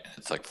 right.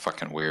 It's like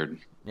fucking weird.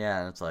 Yeah,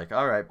 and it's like,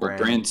 all right, Bran.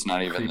 Well, Bran's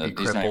not even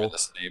he's not even the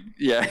same.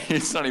 Yeah,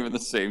 he's not even the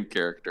same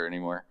character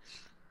anymore.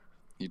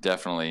 He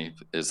definitely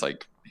is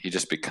like, he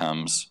just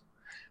becomes.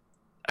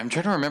 I'm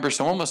trying to remember.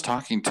 Someone was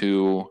talking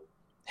to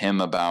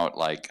him about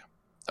like,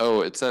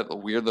 oh, it's that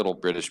weird little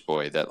British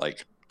boy that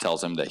like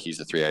tells him that he's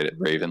a three-eyed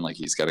raven. Like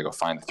he's got to go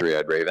find the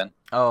three-eyed raven.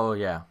 Oh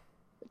yeah.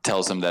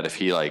 Tells him that if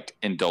he like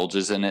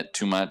indulges in it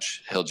too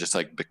much, he'll just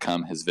like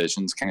become his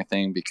visions kind of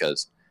thing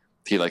because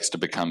he likes to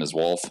become his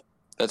wolf.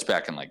 That's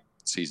back in like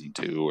season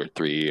 2 or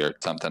 3 or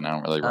something. I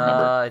don't really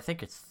remember. I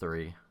think it's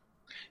 3.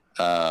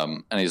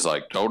 And he's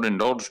like, don't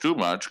indulge too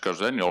much because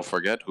then you'll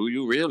forget who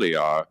you really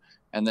are.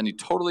 And then he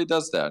totally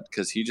does that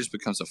because he just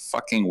becomes a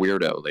fucking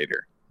weirdo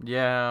later.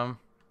 Yeah.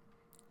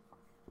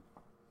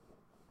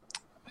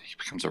 He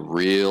becomes a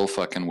real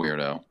fucking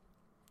weirdo.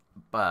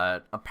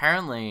 But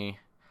apparently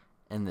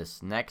in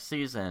this next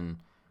season,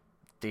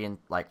 the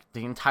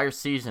entire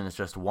season is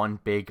just one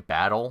big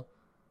battle.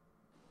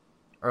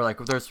 Or like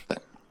there's...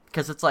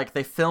 Because it's like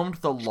they filmed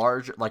the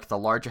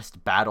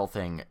largest battle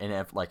thing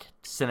in like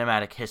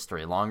cinematic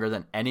history, longer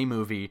than any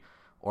movie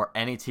or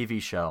any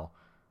TV show,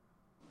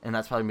 and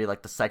that's probably gonna be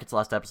like the second to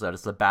last episode.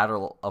 It's the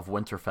Battle of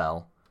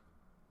Winterfell.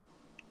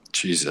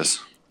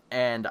 Jesus.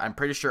 And I'm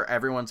pretty sure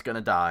everyone's gonna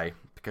die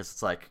because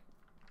it's like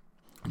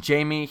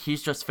Jaime,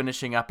 he's just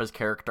finishing up his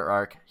character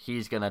arc.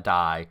 He's gonna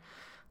die.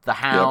 The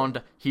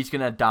Hound, he's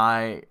gonna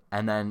die,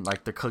 and then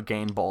like the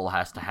Clegane Bowl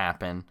has to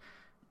happen.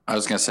 I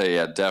was going to say,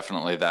 yeah,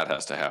 definitely that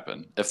has to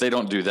happen. If they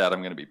don't do that, I'm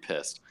going to be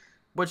pissed.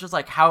 Which is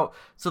like how...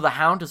 So the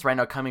Hound is right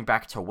now coming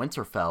back to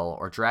Winterfell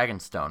or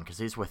Dragonstone because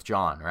he's with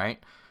Jon,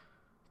 right?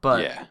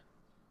 But yeah.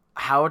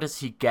 How does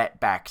he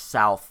get back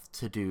south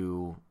to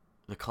do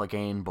the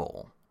Clegane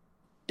Bowl?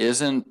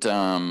 Isn't...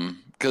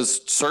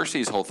 Because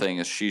Cersei's whole thing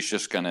is she's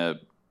just going to...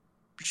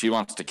 She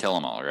wants to kill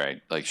them all,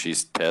 right? Like,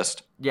 she's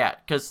pissed. Yeah,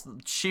 because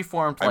she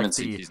formed like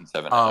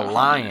the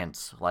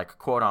alliance, like,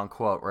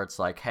 quote-unquote, where it's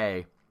like,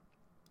 hey...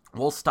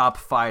 We'll stop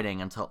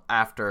fighting until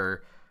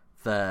after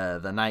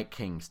the Night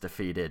King's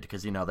defeated,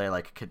 because, they,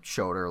 like,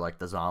 showed her, like,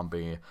 the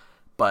zombie.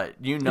 But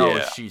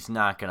she's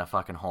not going to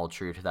fucking hold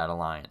true to that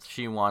alliance.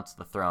 She wants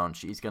the throne.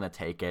 She's going to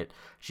take it.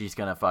 She's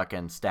going to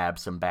fucking stab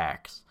some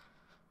backs.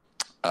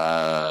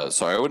 So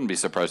I wouldn't be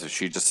surprised if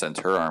she just sends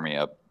her army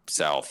up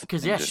south.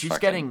 Because,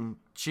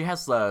 she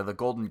has the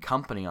Golden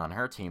Company on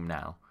her team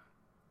now.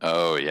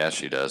 Oh, yeah,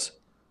 she does.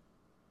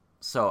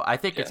 So I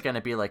think it's going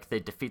to be like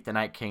they defeat the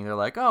Night King. They're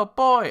like, oh,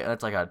 boy. And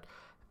it's like a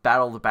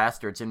Battle of the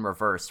Bastards in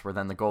reverse where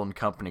then the Golden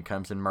Company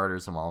comes and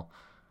murders them all.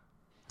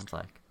 It's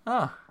like,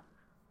 oh.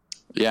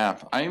 Yeah,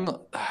 I'm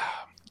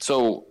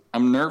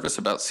nervous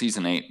about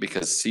season 8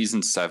 because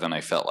season 7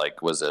 I felt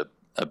like was a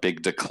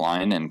big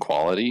decline in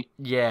quality.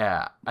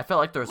 Yeah, I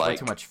felt like there was way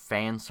too much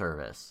fan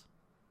service.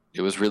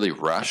 It was really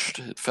rushed.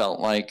 It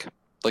felt like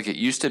it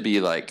used to be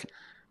like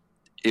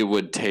it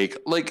would take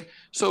like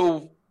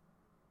so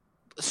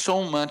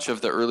much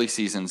of the early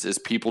seasons is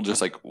people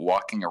just like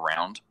walking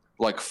around,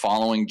 like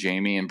following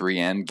Jaime and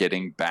Brienne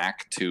getting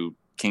back to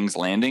King's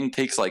Landing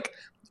takes like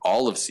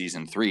all of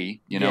season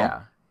 3,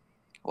 Yeah.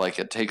 Like,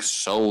 it takes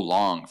so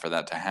long for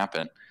that to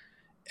happen.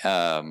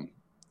 And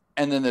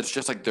then it's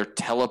just like they're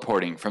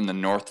teleporting from the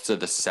north to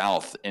the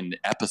south in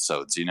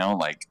episodes, you know?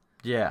 Like,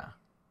 Yeah.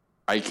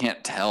 I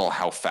can't tell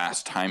how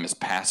fast time is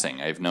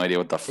passing. I have no idea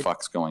what the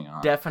fuck's going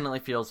on. Definitely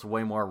feels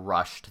way more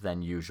rushed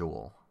than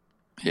usual.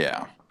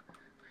 Yeah.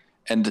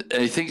 And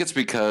I think it's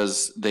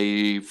because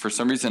they, for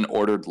some reason,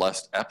 ordered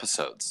less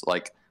episodes.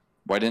 Like,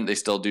 why didn't they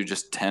still do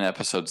just 10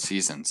 episode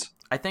seasons?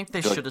 I think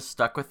they feel should have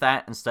stuck with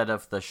that instead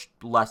of the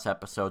less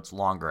episodes,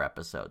 longer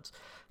episodes.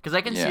 Because I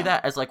can see Yeah.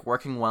 that as like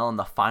working well in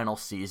the final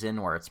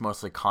season where it's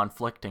mostly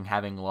conflict and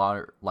having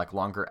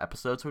longer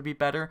episodes would be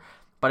better.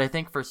 But I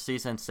think for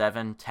season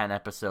 7, 10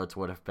 episodes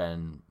would have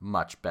been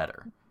much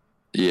better.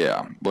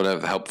 Yeah, would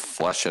have helped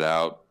flesh it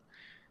out.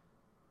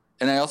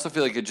 And I also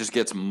feel like it just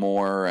gets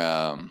more.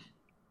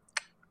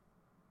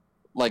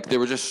 Like, there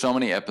were just so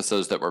many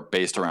episodes that were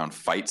based around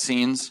fight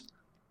scenes.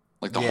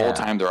 Like, the Yeah. whole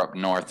time they're up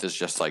north is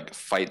just like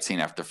fight scene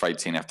after fight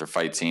scene after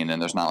fight scene,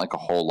 and there's not like a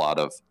whole lot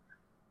of.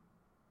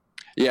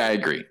 Yeah, I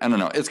agree. I don't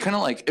know. It's kind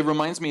of like, it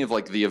reminds me of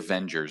like the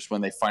Avengers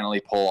when they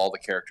finally pull all the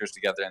characters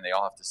together and they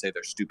all have to say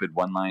their stupid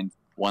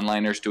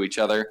one-liners to each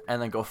other.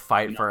 And then go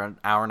fight for an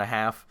hour and a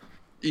half.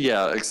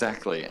 Yeah,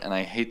 exactly. And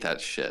I hate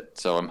that shit.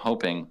 So I'm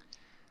hoping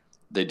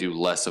they do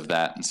less of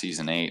that in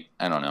season 8.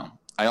 I don't know.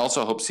 I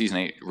also hope season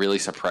 8 really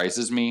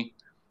surprises me,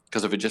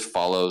 because if it just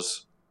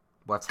follows,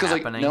 What's because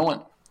like happening?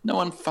 no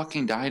one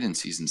fucking died in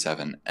season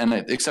 7, and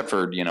except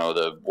for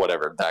the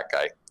whatever, that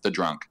guy, the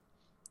drunk,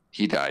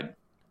 he died.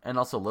 And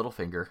also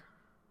Littlefinger.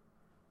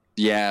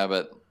 Yeah,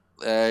 but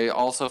I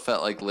also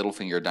felt like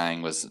Littlefinger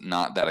dying was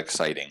not that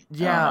exciting.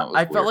 Yeah,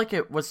 I I felt like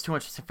it was too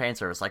much fan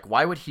service. Like,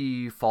 why would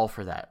he fall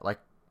for that?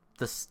 Like,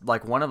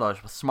 one of the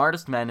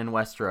smartest men in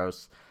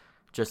Westeros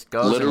just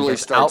goes Literally and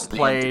gets starts the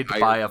outplayed entire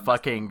by a game.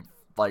 fucking,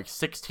 like,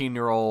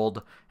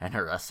 16-year-old and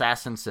her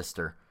assassin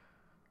sister.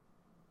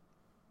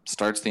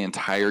 starts the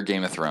entire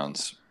Game of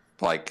Thrones.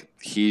 Like,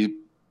 he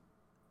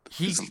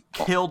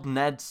killed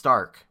Ned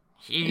Stark.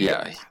 He,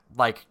 Yeah.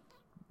 like,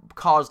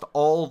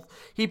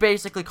 he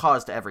basically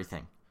caused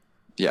everything.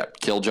 Yeah,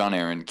 killed Jon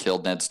Arryn,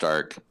 killed Ned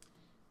Stark,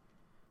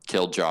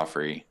 killed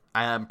Joffrey.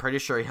 I'm pretty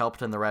sure he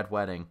helped in the Red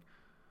Wedding.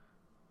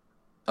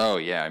 Oh,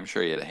 yeah, I'm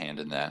sure he had a hand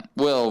in that.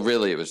 Well,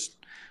 really, it was...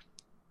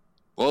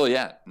 Well,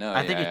 yeah. No,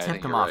 I think he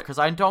tipped him off, because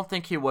I don't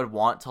think he would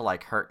want to,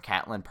 like, hurt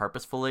Catelyn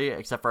purposefully,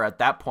 except for at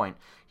that point,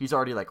 he's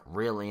already, like,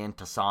 really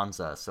into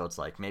Sansa, so it's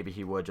like, maybe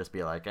he would just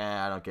be like,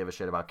 I don't give a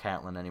shit about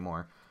Catelyn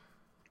anymore.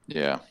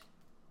 Yeah.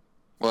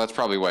 Well, that's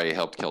probably why he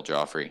helped kill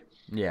Joffrey.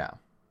 Yeah.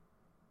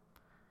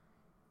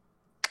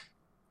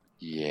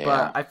 Yeah.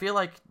 But I feel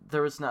like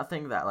there was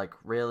nothing that, like,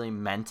 really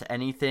meant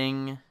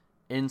anything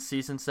in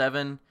Season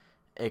 7,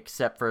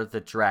 except for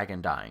the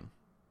dragon dying.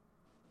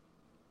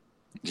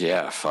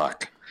 Yeah,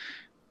 fuck.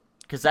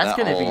 Because that's That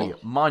going to whole- be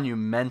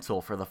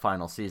monumental for the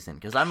final season.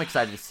 Because I'm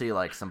excited to see,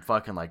 like, some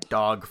fucking, like,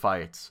 dog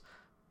fights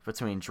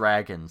between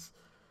dragons.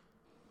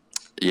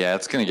 Yeah,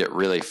 it's going to get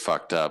really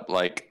fucked up.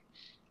 Like,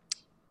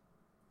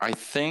 I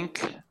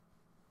think...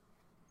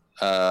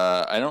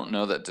 I don't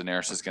know that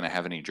Daenerys is going to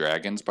have any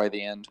dragons by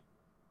the end.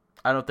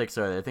 I don't think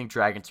so. I think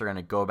dragons are going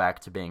to go back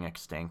to being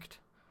extinct.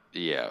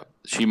 Yeah.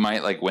 She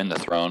might, like, win the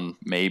throne,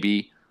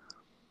 maybe.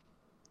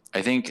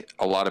 I think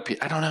a lot of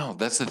people... I don't know.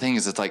 That's the thing,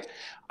 is it's like...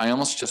 I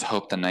almost just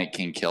hope the Night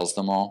King kills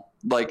them all.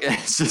 Like,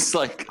 it's just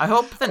like... I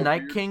hope the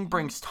Night King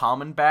brings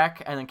Tommen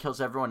back and then kills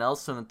everyone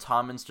else, and then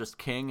Tommen's just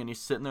king, and he's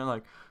sitting there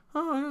like,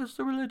 oh, it's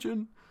the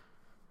religion.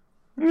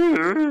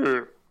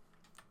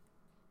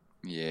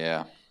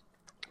 Yeah.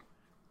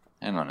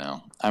 I don't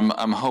know.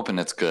 I'm hoping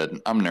it's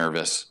good. I'm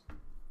nervous.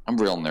 I'm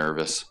real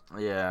nervous.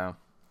 Yeah.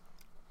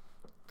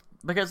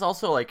 Because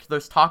also, like,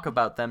 there's talk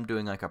about them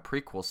doing, like, a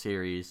prequel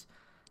series,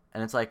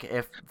 and it's like,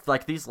 if,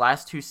 like, these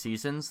last 2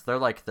 seasons, they're,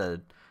 like,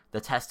 the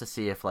test to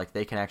see if, like,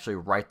 they can actually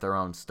write their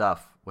own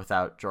stuff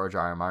without George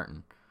R.R.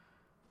 Martin.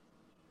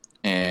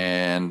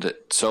 And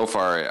so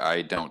far,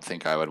 I don't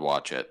think I would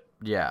watch it.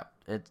 Yeah.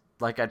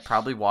 Like, I'd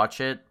probably watch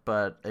it,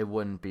 but it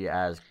wouldn't be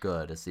as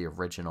good as the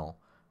original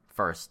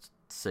first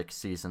 6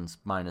 seasons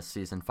minus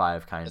season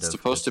 5, kind of. It's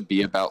supposed to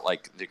be about,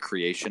 like, the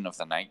creation of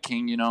the Night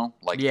King, you know?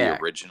 Like, Yeah,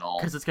 the original...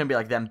 Because it's going to be,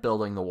 like, them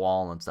building the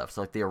wall and stuff.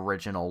 So, like, the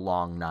original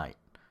Long Night.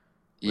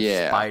 With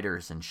Yeah.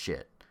 spiders and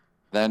shit.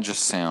 That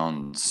just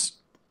sounds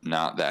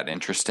not that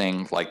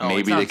interesting. Like, Oh,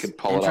 maybe they could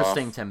pull it off.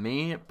 interesting to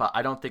me, but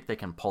I don't think they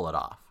can pull it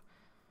off.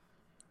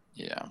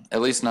 Yeah,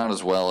 at least not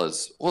as well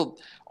as... Well,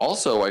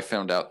 also, I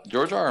found out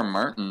George R.R.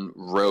 Martin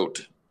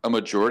wrote a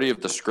majority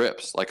of the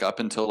scripts, like, up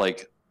until,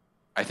 like,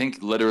 I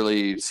think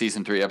literally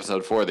season 3,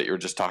 episode 4 that you were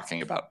just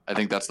talking about. I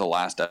think that's the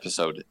last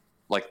episode,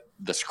 like,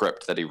 the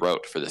script that he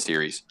wrote for the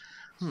series.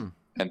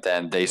 And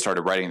then they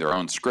started writing their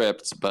own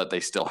scripts, but they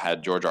still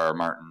had George R.R.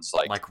 Martin's,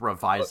 like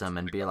Revise them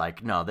and be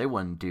like, no, they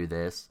wouldn't do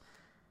this.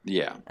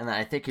 yeah. And then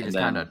I think he And just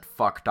then- kind of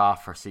fucked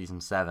off for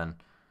season 7.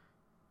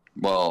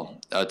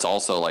 Well, it's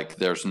also, like,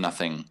 there's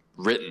nothing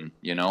written,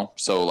 you know?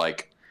 So,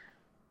 like,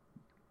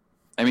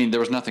 I mean, there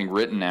was nothing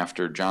written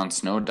after Jon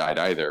Snow died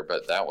either,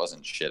 but that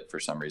wasn't shit for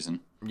some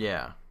reason.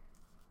 Yeah.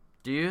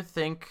 Do you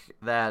think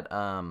that,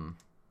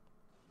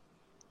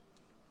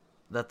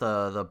 that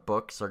the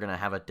books are gonna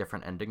have a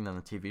different ending than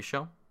the TV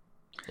show?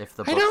 If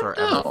the I books don't are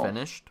ever know.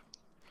 finished?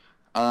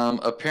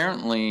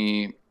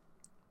 Apparently,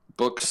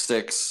 book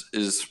 6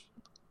 is,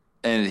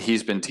 and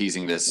he's been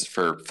teasing this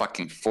for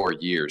fucking 4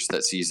 years,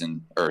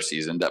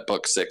 that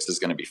book 6 is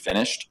going to be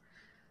finished.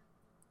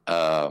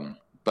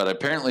 But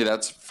apparently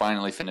that's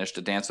finally finished,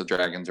 A Dance with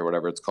Dragons or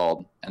whatever it's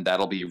called, and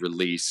that'll be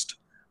released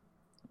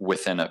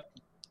within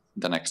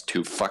the next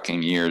 2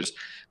 fucking years.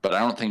 But I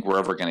don't think we're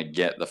ever going to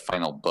get the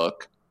final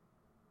book.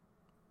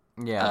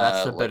 Yeah,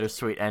 that's the like-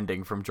 bittersweet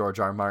ending from George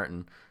R.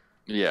 Martin.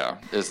 Yeah,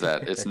 is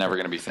that it's never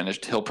going to be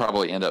finished. He'll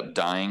probably end up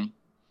dying,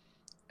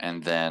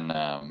 and then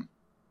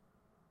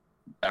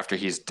after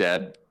he's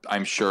dead,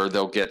 I'm sure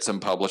they'll get some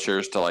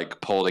publishers to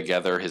like pull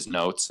together his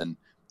notes and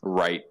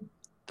write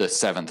the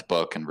 7th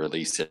book and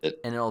release it.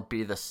 And it'll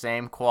be the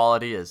same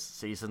quality as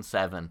season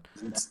 7.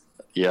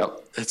 Yep,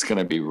 it's going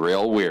to be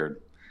real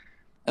weird.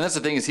 And that's the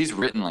thing, is he's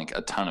written like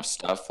a ton of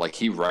stuff. Like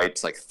he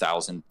writes like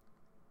 1,000.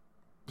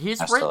 He's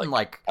Has to, written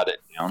like, cut it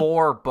down.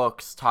 4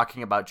 books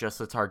talking about just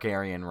the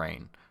Targaryen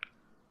reign.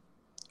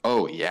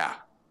 Oh yeah,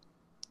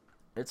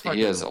 It's fucking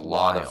he has a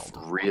lot wild.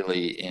 of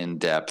really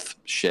in-depth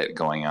shit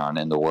going on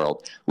in the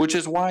world, which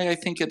is why I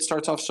think it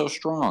starts off so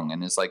strong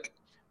and is like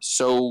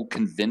so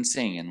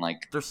convincing, and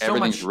like There's so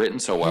everything's much written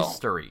so well.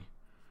 history.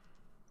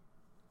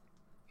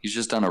 He's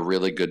just done a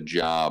really good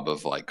job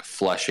of like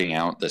fleshing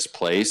out this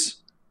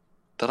place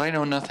that I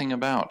know nothing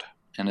about,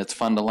 and it's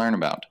fun to learn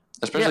about,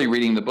 especially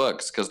reading the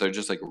books because they're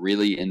just like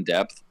really in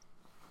depth.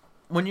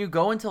 When you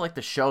go into like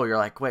the show, you're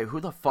like, wait,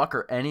 who the fuck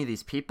are any of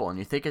these people? And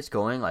you think it's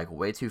going like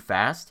way too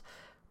fast.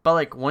 But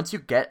like once you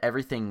get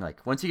everything,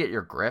 like once you get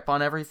your grip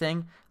on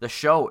everything, the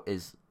show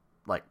is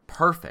like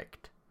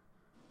perfect.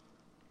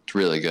 It's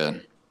really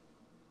good.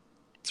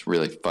 It's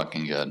really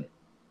fucking good.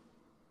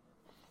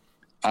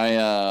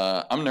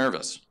 I'm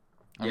nervous.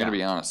 I'm Yeah. gonna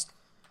be honest.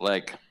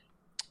 Like,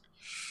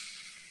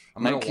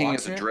 I'm gonna Night King watch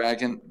is a it.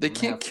 dragon. They I'm gonna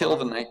can't have kill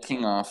the fun. Night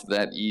King off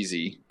that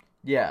easy.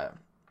 Yeah,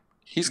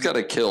 He's got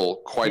to kill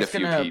quite He's a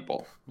few gonna-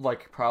 people.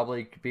 like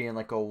probably being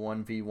like a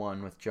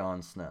 1v1 with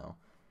Jon Snow.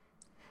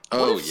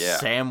 Oh What if yeah.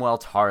 Samwell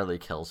Tarly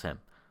kills him?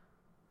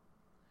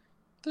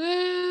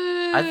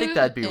 I think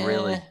that'd be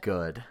really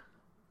good.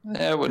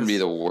 That wouldn't be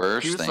the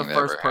worst He was thing the that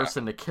first ever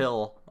person to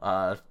kill,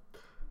 or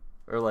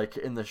like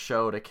in the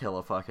show to kill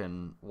a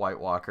fucking White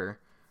Walker.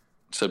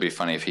 So it'd be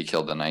funny if he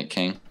killed the Night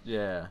King.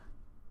 Yeah.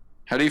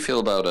 How do you feel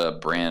about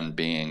Bran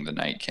being the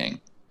Night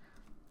King?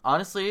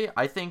 Honestly,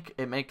 I think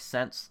it makes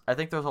sense. I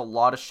think there's a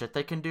lot of shit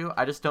they can do.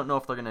 I just don't know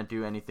if they're gonna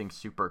do anything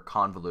super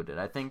convoluted.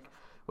 I think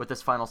with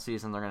this final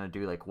season, they're gonna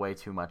do like way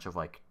too much of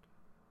like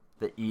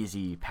the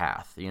easy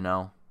path, you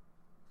know?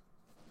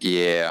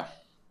 Yeah.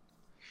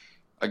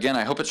 Again,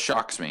 I hope it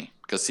shocks me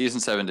because season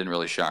 7 didn't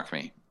really shock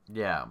me.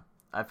 Yeah.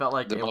 I felt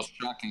like The it most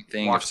shocking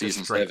thing of walked a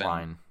season straight 7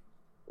 line.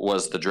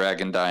 was the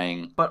dragon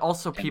dying. But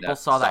also, and people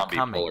saw that zombie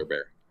coming. polar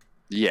bear.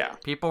 Yeah.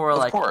 People were Of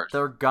like, course.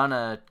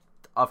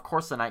 of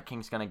course the Night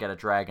King's gonna get a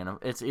dragon.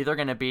 It's either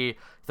gonna be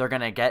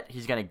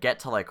he's gonna get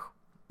to like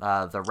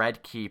the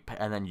Red Keep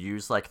and then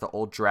use like the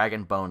old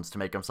dragon bones to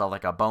make himself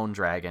like a bone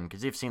dragon,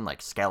 because you've seen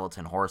like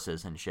skeleton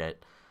horses and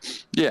shit.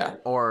 Yeah.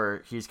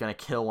 Or he's gonna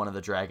kill one of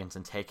the dragons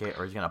and take it,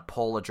 or he's gonna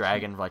pull a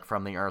dragon like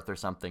from the earth or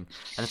something.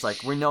 And it's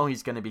like, we know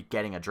he's gonna be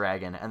getting a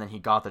dragon, and then he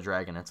got the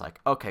dragon. It's like,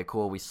 okay,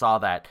 cool, we saw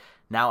that.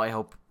 Now I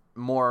hope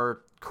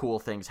more cool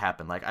things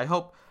happen. Like, I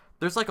hope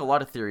there's like a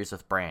lot of theories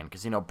with Bran,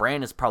 because you know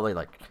Bran is probably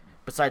like,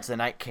 besides the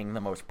Night King,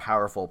 the most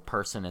powerful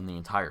person in the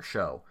entire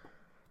show.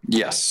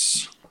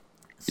 Yes.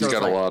 So He's it's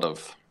got like, a lot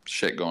of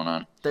shit going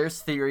on.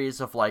 there's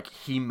theories of like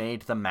he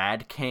made the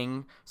Mad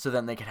King so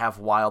then they could have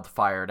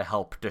Wildfire to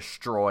help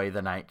destroy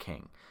the Night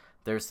King.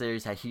 There's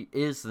theories that he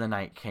is the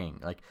Night King.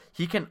 Like,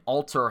 he can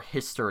alter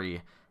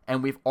history,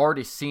 and we've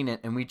already seen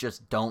it, and we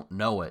just don't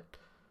know it.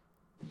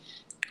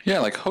 Yeah,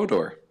 like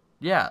Hodor.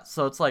 Yeah,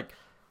 so it's like,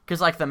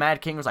 because like the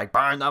Mad King was like,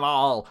 burn them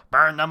all,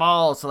 burn them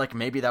all. So like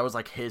maybe that was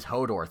like his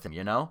Hodor thing,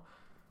 you know?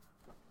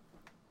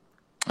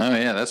 Oh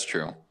yeah, that's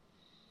true.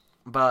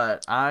 But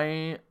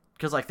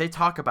because like they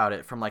talk about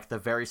it from like the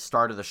very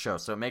start of the show,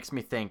 so it makes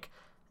me think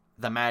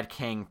the Mad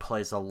King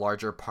plays a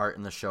larger part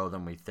in the show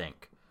than we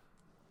think.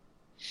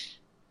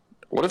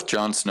 What if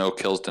Jon Snow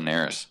kills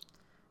Daenerys?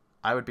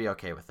 I would be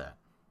okay with that.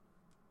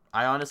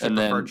 I honestly And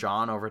prefer then-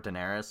 Jon over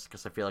Daenerys,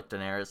 because I feel like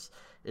Daenerys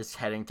is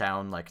heading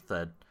down like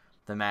the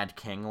Mad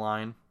King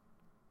line.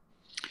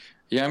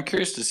 Yeah, I'm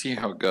curious to see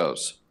how it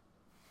goes.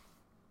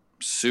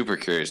 Super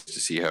curious to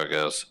see how it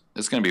goes.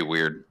 It's gonna be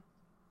weird.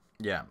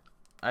 Yeah,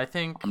 I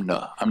think I'm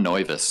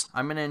nervous.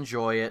 I'm gonna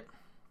enjoy it.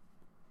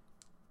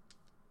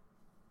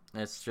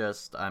 It's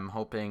just I'm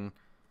hoping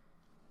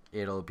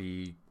it'll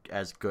be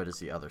as good as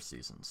the other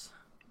seasons.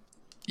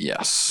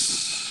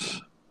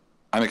 Yes.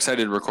 I'm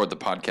excited to record the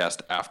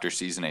podcast after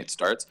season 8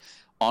 starts.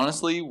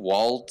 Honestly,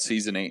 while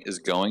season 8 is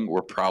going,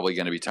 we're probably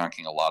going to be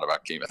talking a lot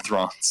about Game of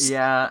Thrones.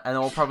 Yeah, and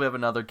then we'll probably have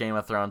another Game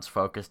of Thrones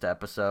focused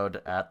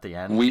episode at the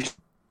end.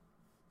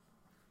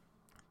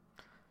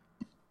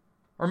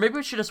 Or maybe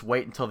we should just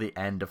wait until the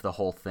end of the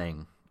whole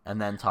thing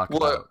and then talk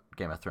about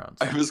Game of Thrones.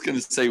 I was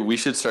gonna say we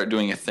should start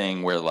doing a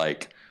thing where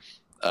like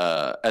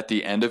at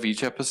the end of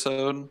each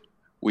episode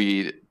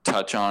we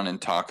touch on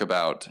and talk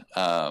about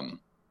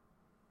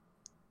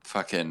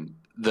fucking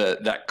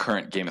that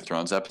current Game of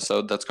Thrones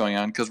episode that's going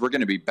on, because we're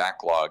going to be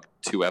backlogged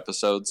 2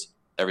 episodes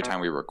every time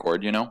we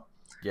record, you know?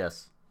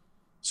 Yes.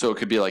 So it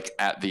could be like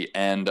at the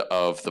end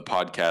of the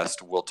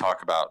podcast, we'll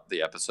talk about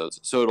the episodes.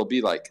 So it'll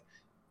be like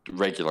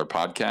regular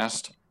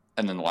podcast,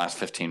 and then the last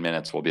 15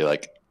 minutes will be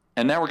like,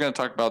 and now we're going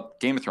to talk about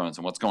Game of Thrones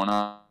and what's going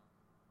on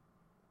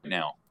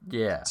now.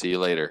 Yeah. See you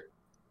later.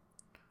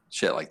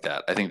 Shit like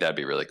that. I think that'd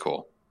be really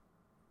cool.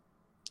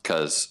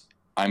 Because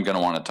I'm going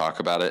to want to talk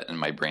about it, and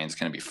my brain's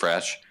going to be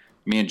fresh.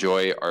 Me and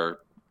Joy are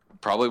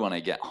probably, when I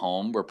get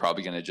home, we're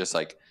probably going to just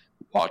like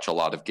watch a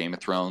lot of Game of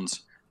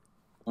Thrones.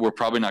 We're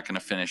probably not going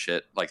to finish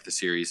it, like the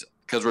series,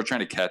 because we're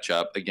trying to catch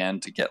up again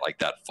to get like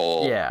that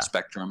full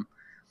spectrum.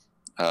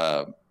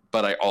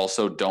 But I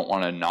also don't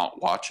want to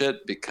not watch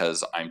it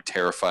because I'm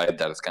terrified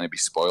that it's going to be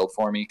spoiled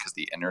for me because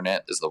the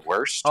internet is the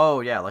worst.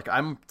 Oh yeah, like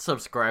I'm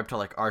subscribed to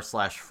like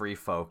r/free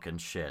folk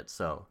and shit,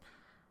 so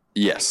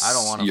yes, I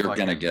don't want to. You're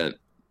gonna get.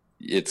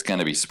 It's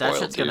gonna be spoiled. That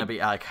shit's gonna be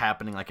like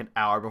happening like an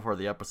hour before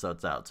the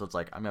episode's out, so it's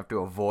like I'm gonna have to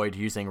avoid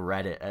using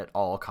Reddit at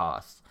all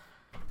costs.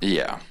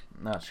 Yeah.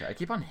 No shit. I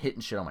keep on hitting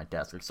shit on my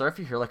desk. Like, sorry if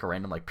you hear like a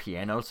random like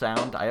piano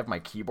sound. I have my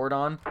keyboard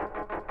on,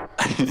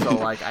 so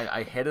like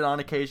I hit it on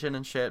occasion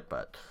and shit,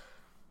 but.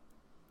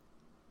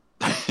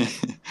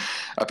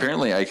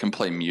 Apparently I can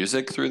play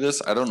music through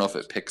this. I don't know if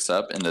it picks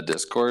up in the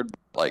Discord.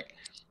 Like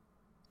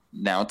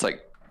now it's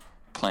like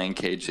playing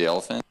Cage the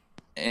Elephant.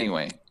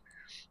 Anyway,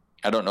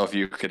 I don't know if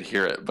you could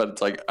hear it, but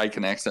it's like I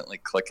can accidentally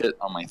click it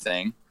on my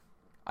thing.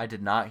 I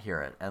did not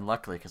hear it, and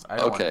luckily because I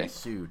don't want to be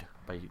sued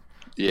by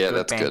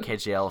that's band good.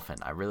 Cage the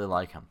Elephant. I really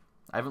like him.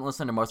 I haven't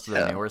listened to most of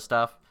their newer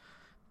stuff,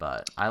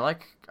 but I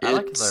like their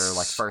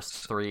like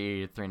first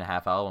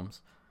 3.5 albums.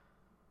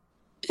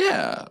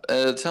 Yeah,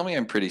 Tell Me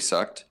I'm Pretty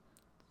sucked.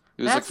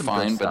 It was like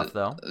fine, but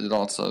it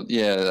also I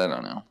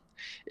don't know.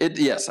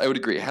 Yes, I would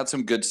agree. It had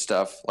some good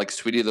stuff, like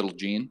Sweetie Little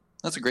Jean.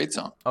 That's a great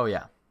song. Oh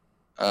yeah.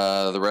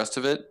 The rest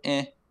of it,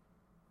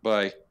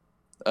 Bye.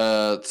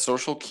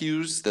 Social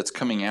Cues that's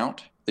coming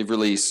out. They've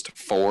released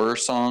 4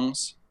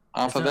 songs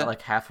off of it.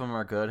 Like half of them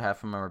are good, half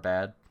of them are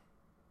bad.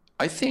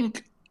 I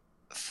think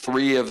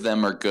 3 of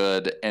them are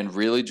good, and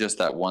really just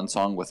that one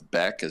song with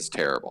Beck is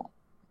terrible.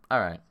 All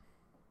right.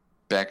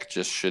 Beck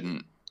just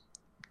shouldn't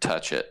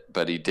touch it,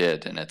 but he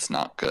did, and it's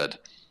not good.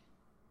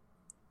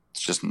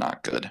 It's just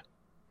not good.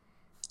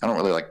 I don't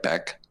really like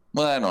Beck.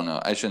 Well, I don't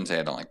know. I shouldn't say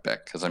I don't like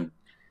Beck, because I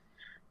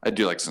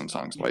do like some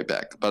songs by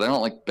Beck, but I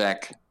don't like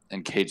Beck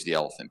and Cage the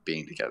Elephant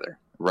being together.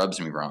 It rubs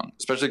me wrong,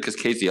 especially because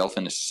Cage the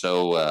Elephant is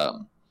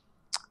so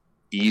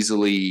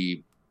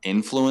easily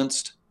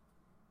influenced.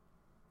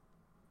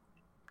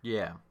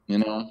 Yeah. You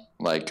know,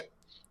 like,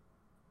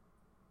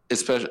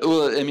 especially,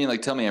 well, I mean,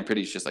 like, Tell Me I'm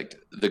Pretty is just like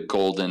the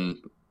golden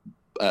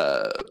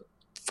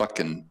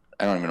fucking,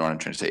 I don't even know what I'm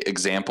trying to say,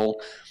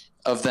 example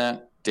of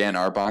that. Dan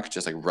Arbach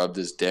just like rubbed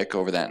his dick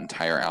over that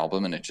entire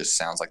album, and it just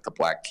sounds like the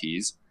Black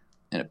Keys,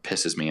 and it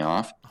pisses me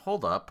off.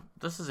 Hold up.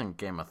 This isn't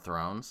Game of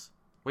Thrones.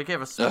 We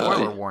gave a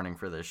spoiler warning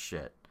for this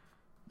shit.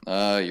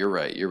 You're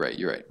right.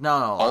 No.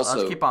 Also,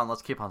 let's keep on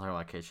talking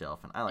about Cage the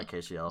Elephant. I like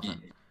Cage the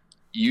Elephant.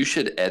 You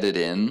should edit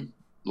in,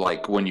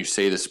 like, when you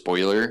say the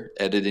spoiler,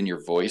 edit in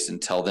your voice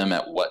and tell them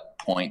at what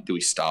point do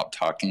we stop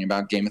talking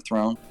about Game of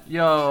Thrones.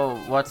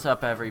 Yo, what's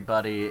up,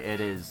 everybody?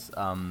 It is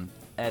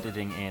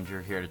editing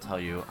Andrew here to tell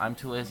you I'm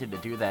too lazy to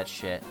do that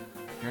shit.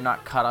 You're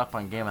not caught up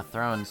on Game of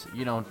Thrones.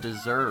 You don't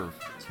deserve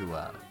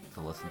to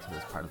listen to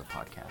this part of the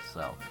podcast.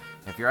 So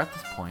if you're at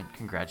this point,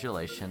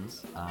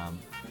 congratulations.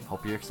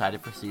 Hope you're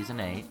excited for season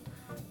 8.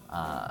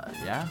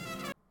 Yeah.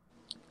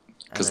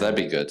 Because that'd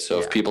be good. So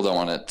if people don't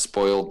want it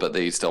spoiled, but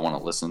they still want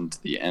to listen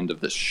to the end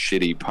of this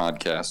shitty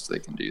podcast, they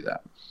can do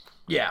that.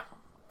 Yeah.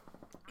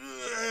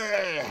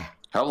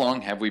 How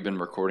long have we been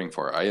recording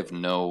for? I have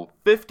no...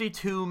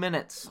 52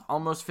 minutes.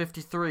 Almost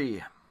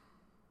 53.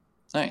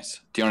 Nice.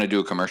 Do you want to do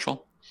a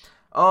commercial?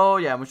 Oh,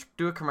 yeah. We should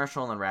do a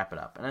commercial and then wrap it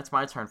up. And it's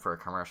my turn for a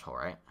commercial,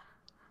 right?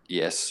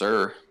 Yes,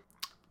 sir.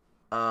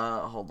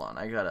 Hold on.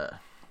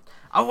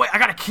 Oh, wait. I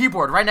got a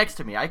keyboard right next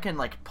to me. I can,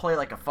 like, play,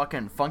 like, a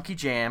fucking funky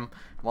jam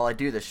while I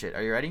do this shit.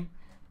 Are you ready?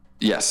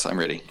 Yes, I'm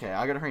ready. Okay,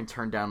 I gotta hurry and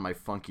turn down my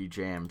funky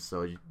jam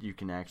so you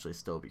can actually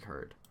still be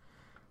heard.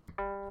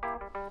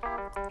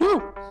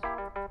 Woo!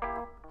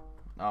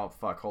 Oh,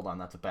 fuck. Hold on.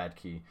 That's a bad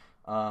key.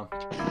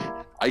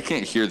 I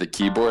can't hear the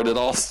keyboard at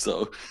all,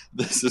 so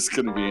this is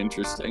going to be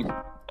interesting.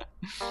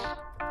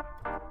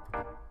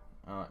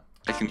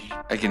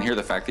 I can hear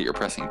the fact that you're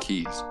pressing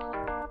keys.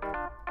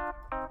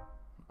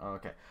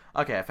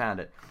 Okay, I found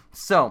it.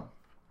 So,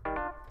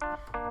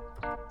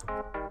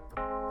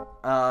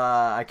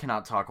 I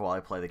cannot talk while I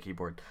play the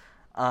keyboard.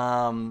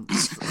 I'll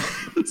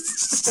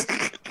just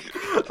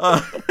keep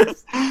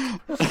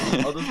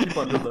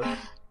on doing that.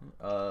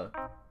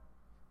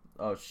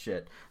 Oh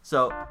shit.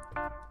 So,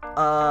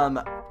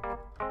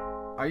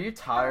 are you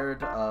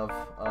tired of,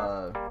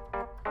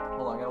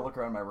 hold on, I gotta look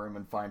around my room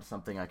and find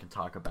something I can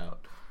talk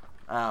about.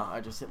 Ow,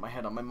 I just hit my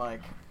head on my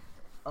mic.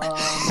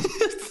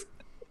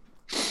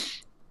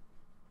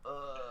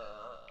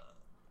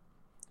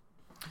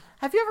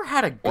 Have you ever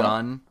had a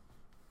gun?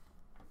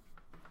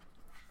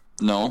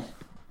 No.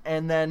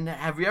 And then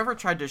have you ever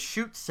tried to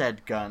shoot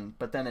said gun,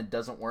 but then it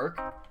doesn't work?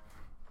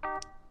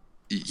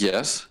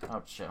 Yes.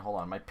 Oh shit, hold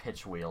on, my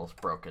pitch wheel is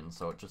broken,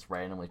 so it just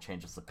randomly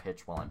changes the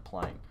pitch while I'm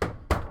playing.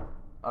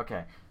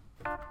 Okay.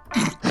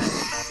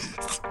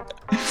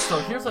 So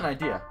here's an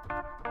idea.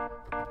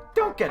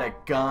 Don't get a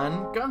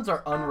gun. Guns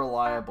are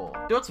unreliable.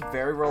 You know what's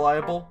very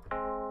reliable?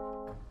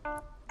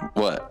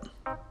 What?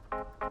 A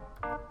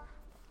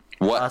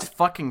What?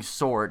 fucking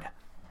sword.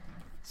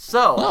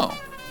 So, Oh.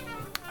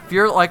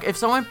 if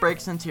someone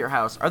breaks into your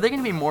house, are they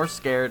gonna be more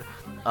scared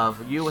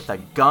of you with a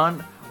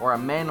gun or a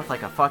man with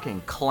like a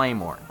fucking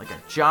claymore? Like a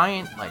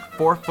giant, like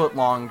 4 foot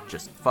long,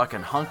 just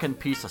fucking hunkin'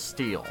 piece of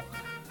steel.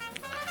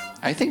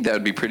 I think that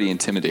would be pretty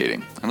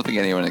intimidating. I don't think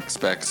anyone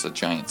expects a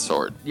giant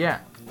sword. Yeah.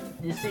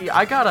 You see,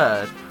 I got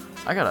a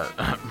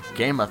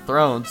Game of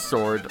Thrones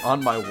sword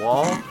on my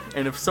wall,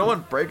 and if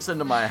someone breaks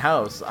into my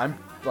house, I'm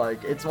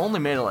like, it's only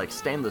made of like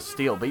stainless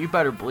steel, but you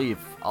better believe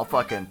I'll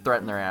fucking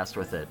threaten their ass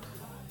with it.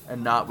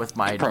 And not with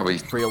my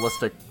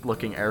realistic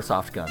looking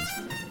airsoft guns.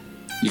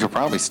 You could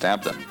probably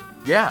stab them.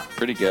 Yeah.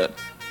 Pretty good.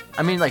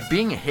 I mean, like,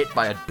 being hit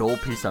by a dull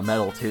piece of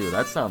metal, too.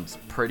 That sounds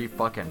pretty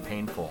fucking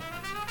painful.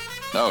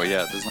 Oh,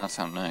 yeah, it does not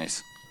sound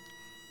nice.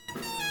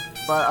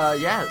 But,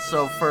 yeah,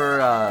 so for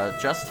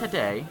just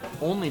today,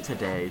 only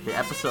today, the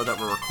episode that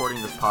we're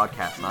recording this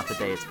podcast, not the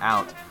day it's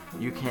out,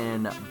 you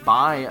can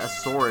buy a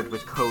sword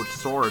with code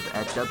SWORD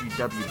at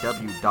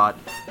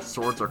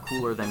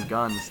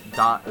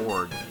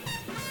www.swordsarecoolerthanguns.org.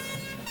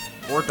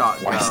 Or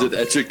 .gov. Why is it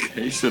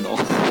educational?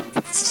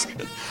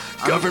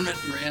 Government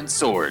ran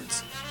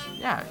swords.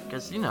 Yeah,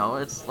 because, you know,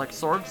 it's like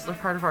swords are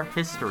part of our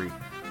history.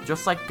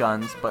 Just like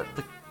guns, but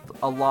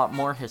a lot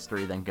more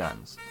history than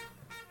guns.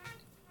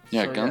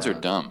 Yeah, So, guns yeah. are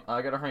dumb.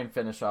 I gotta hurry and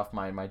finish off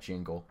my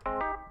jingle.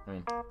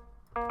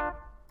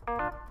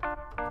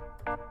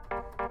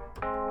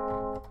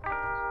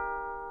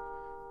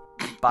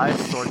 Buy a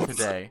sword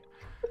today.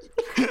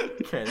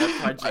 Okay,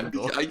 that's my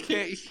jingle. I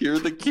can't hear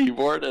the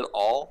keyboard at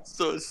all,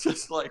 so it's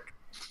just like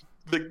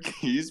the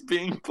keys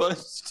being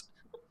pushed.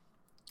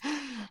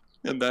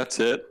 And that's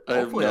it. I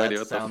have Hopefully no that idea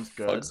what the sounds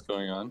good. fuck's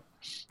going on.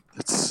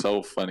 It's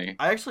so funny.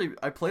 I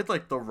played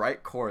like the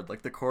right chord,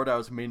 like the chord I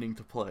was meaning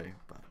to play.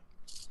 But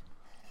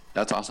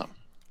That's awesome.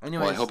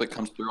 anyways, Well, I hope it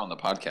comes through on the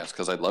podcast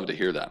because I'd love to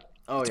hear that.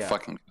 Oh It's yeah.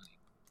 fucking.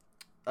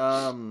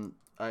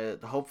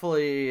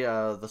 Hopefully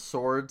the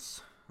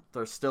swords,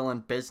 they're still in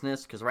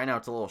business, because right now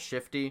it's a little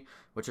shifty,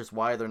 which is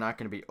why they're not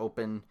going to be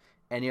open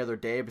any other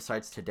day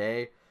besides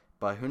today.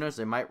 But who knows,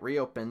 they might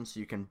reopen, so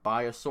you can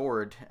buy a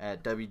sword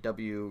at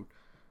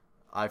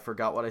I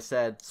forgot what I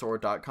said,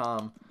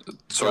 sword.com.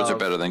 Swords are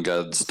better than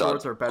guns.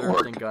 Swords are better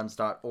than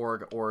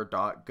guns.org or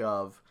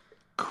 .gov.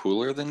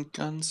 Cooler than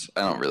guns?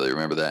 I don't really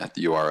remember that,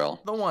 the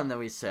URL. The one that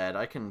we said,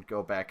 I can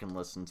go back and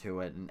listen to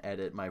it and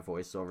edit my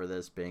voice over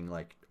this being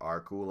like, "Are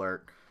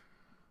cooler."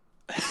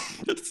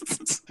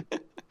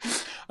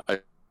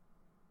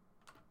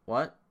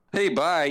 What? Hey, bye.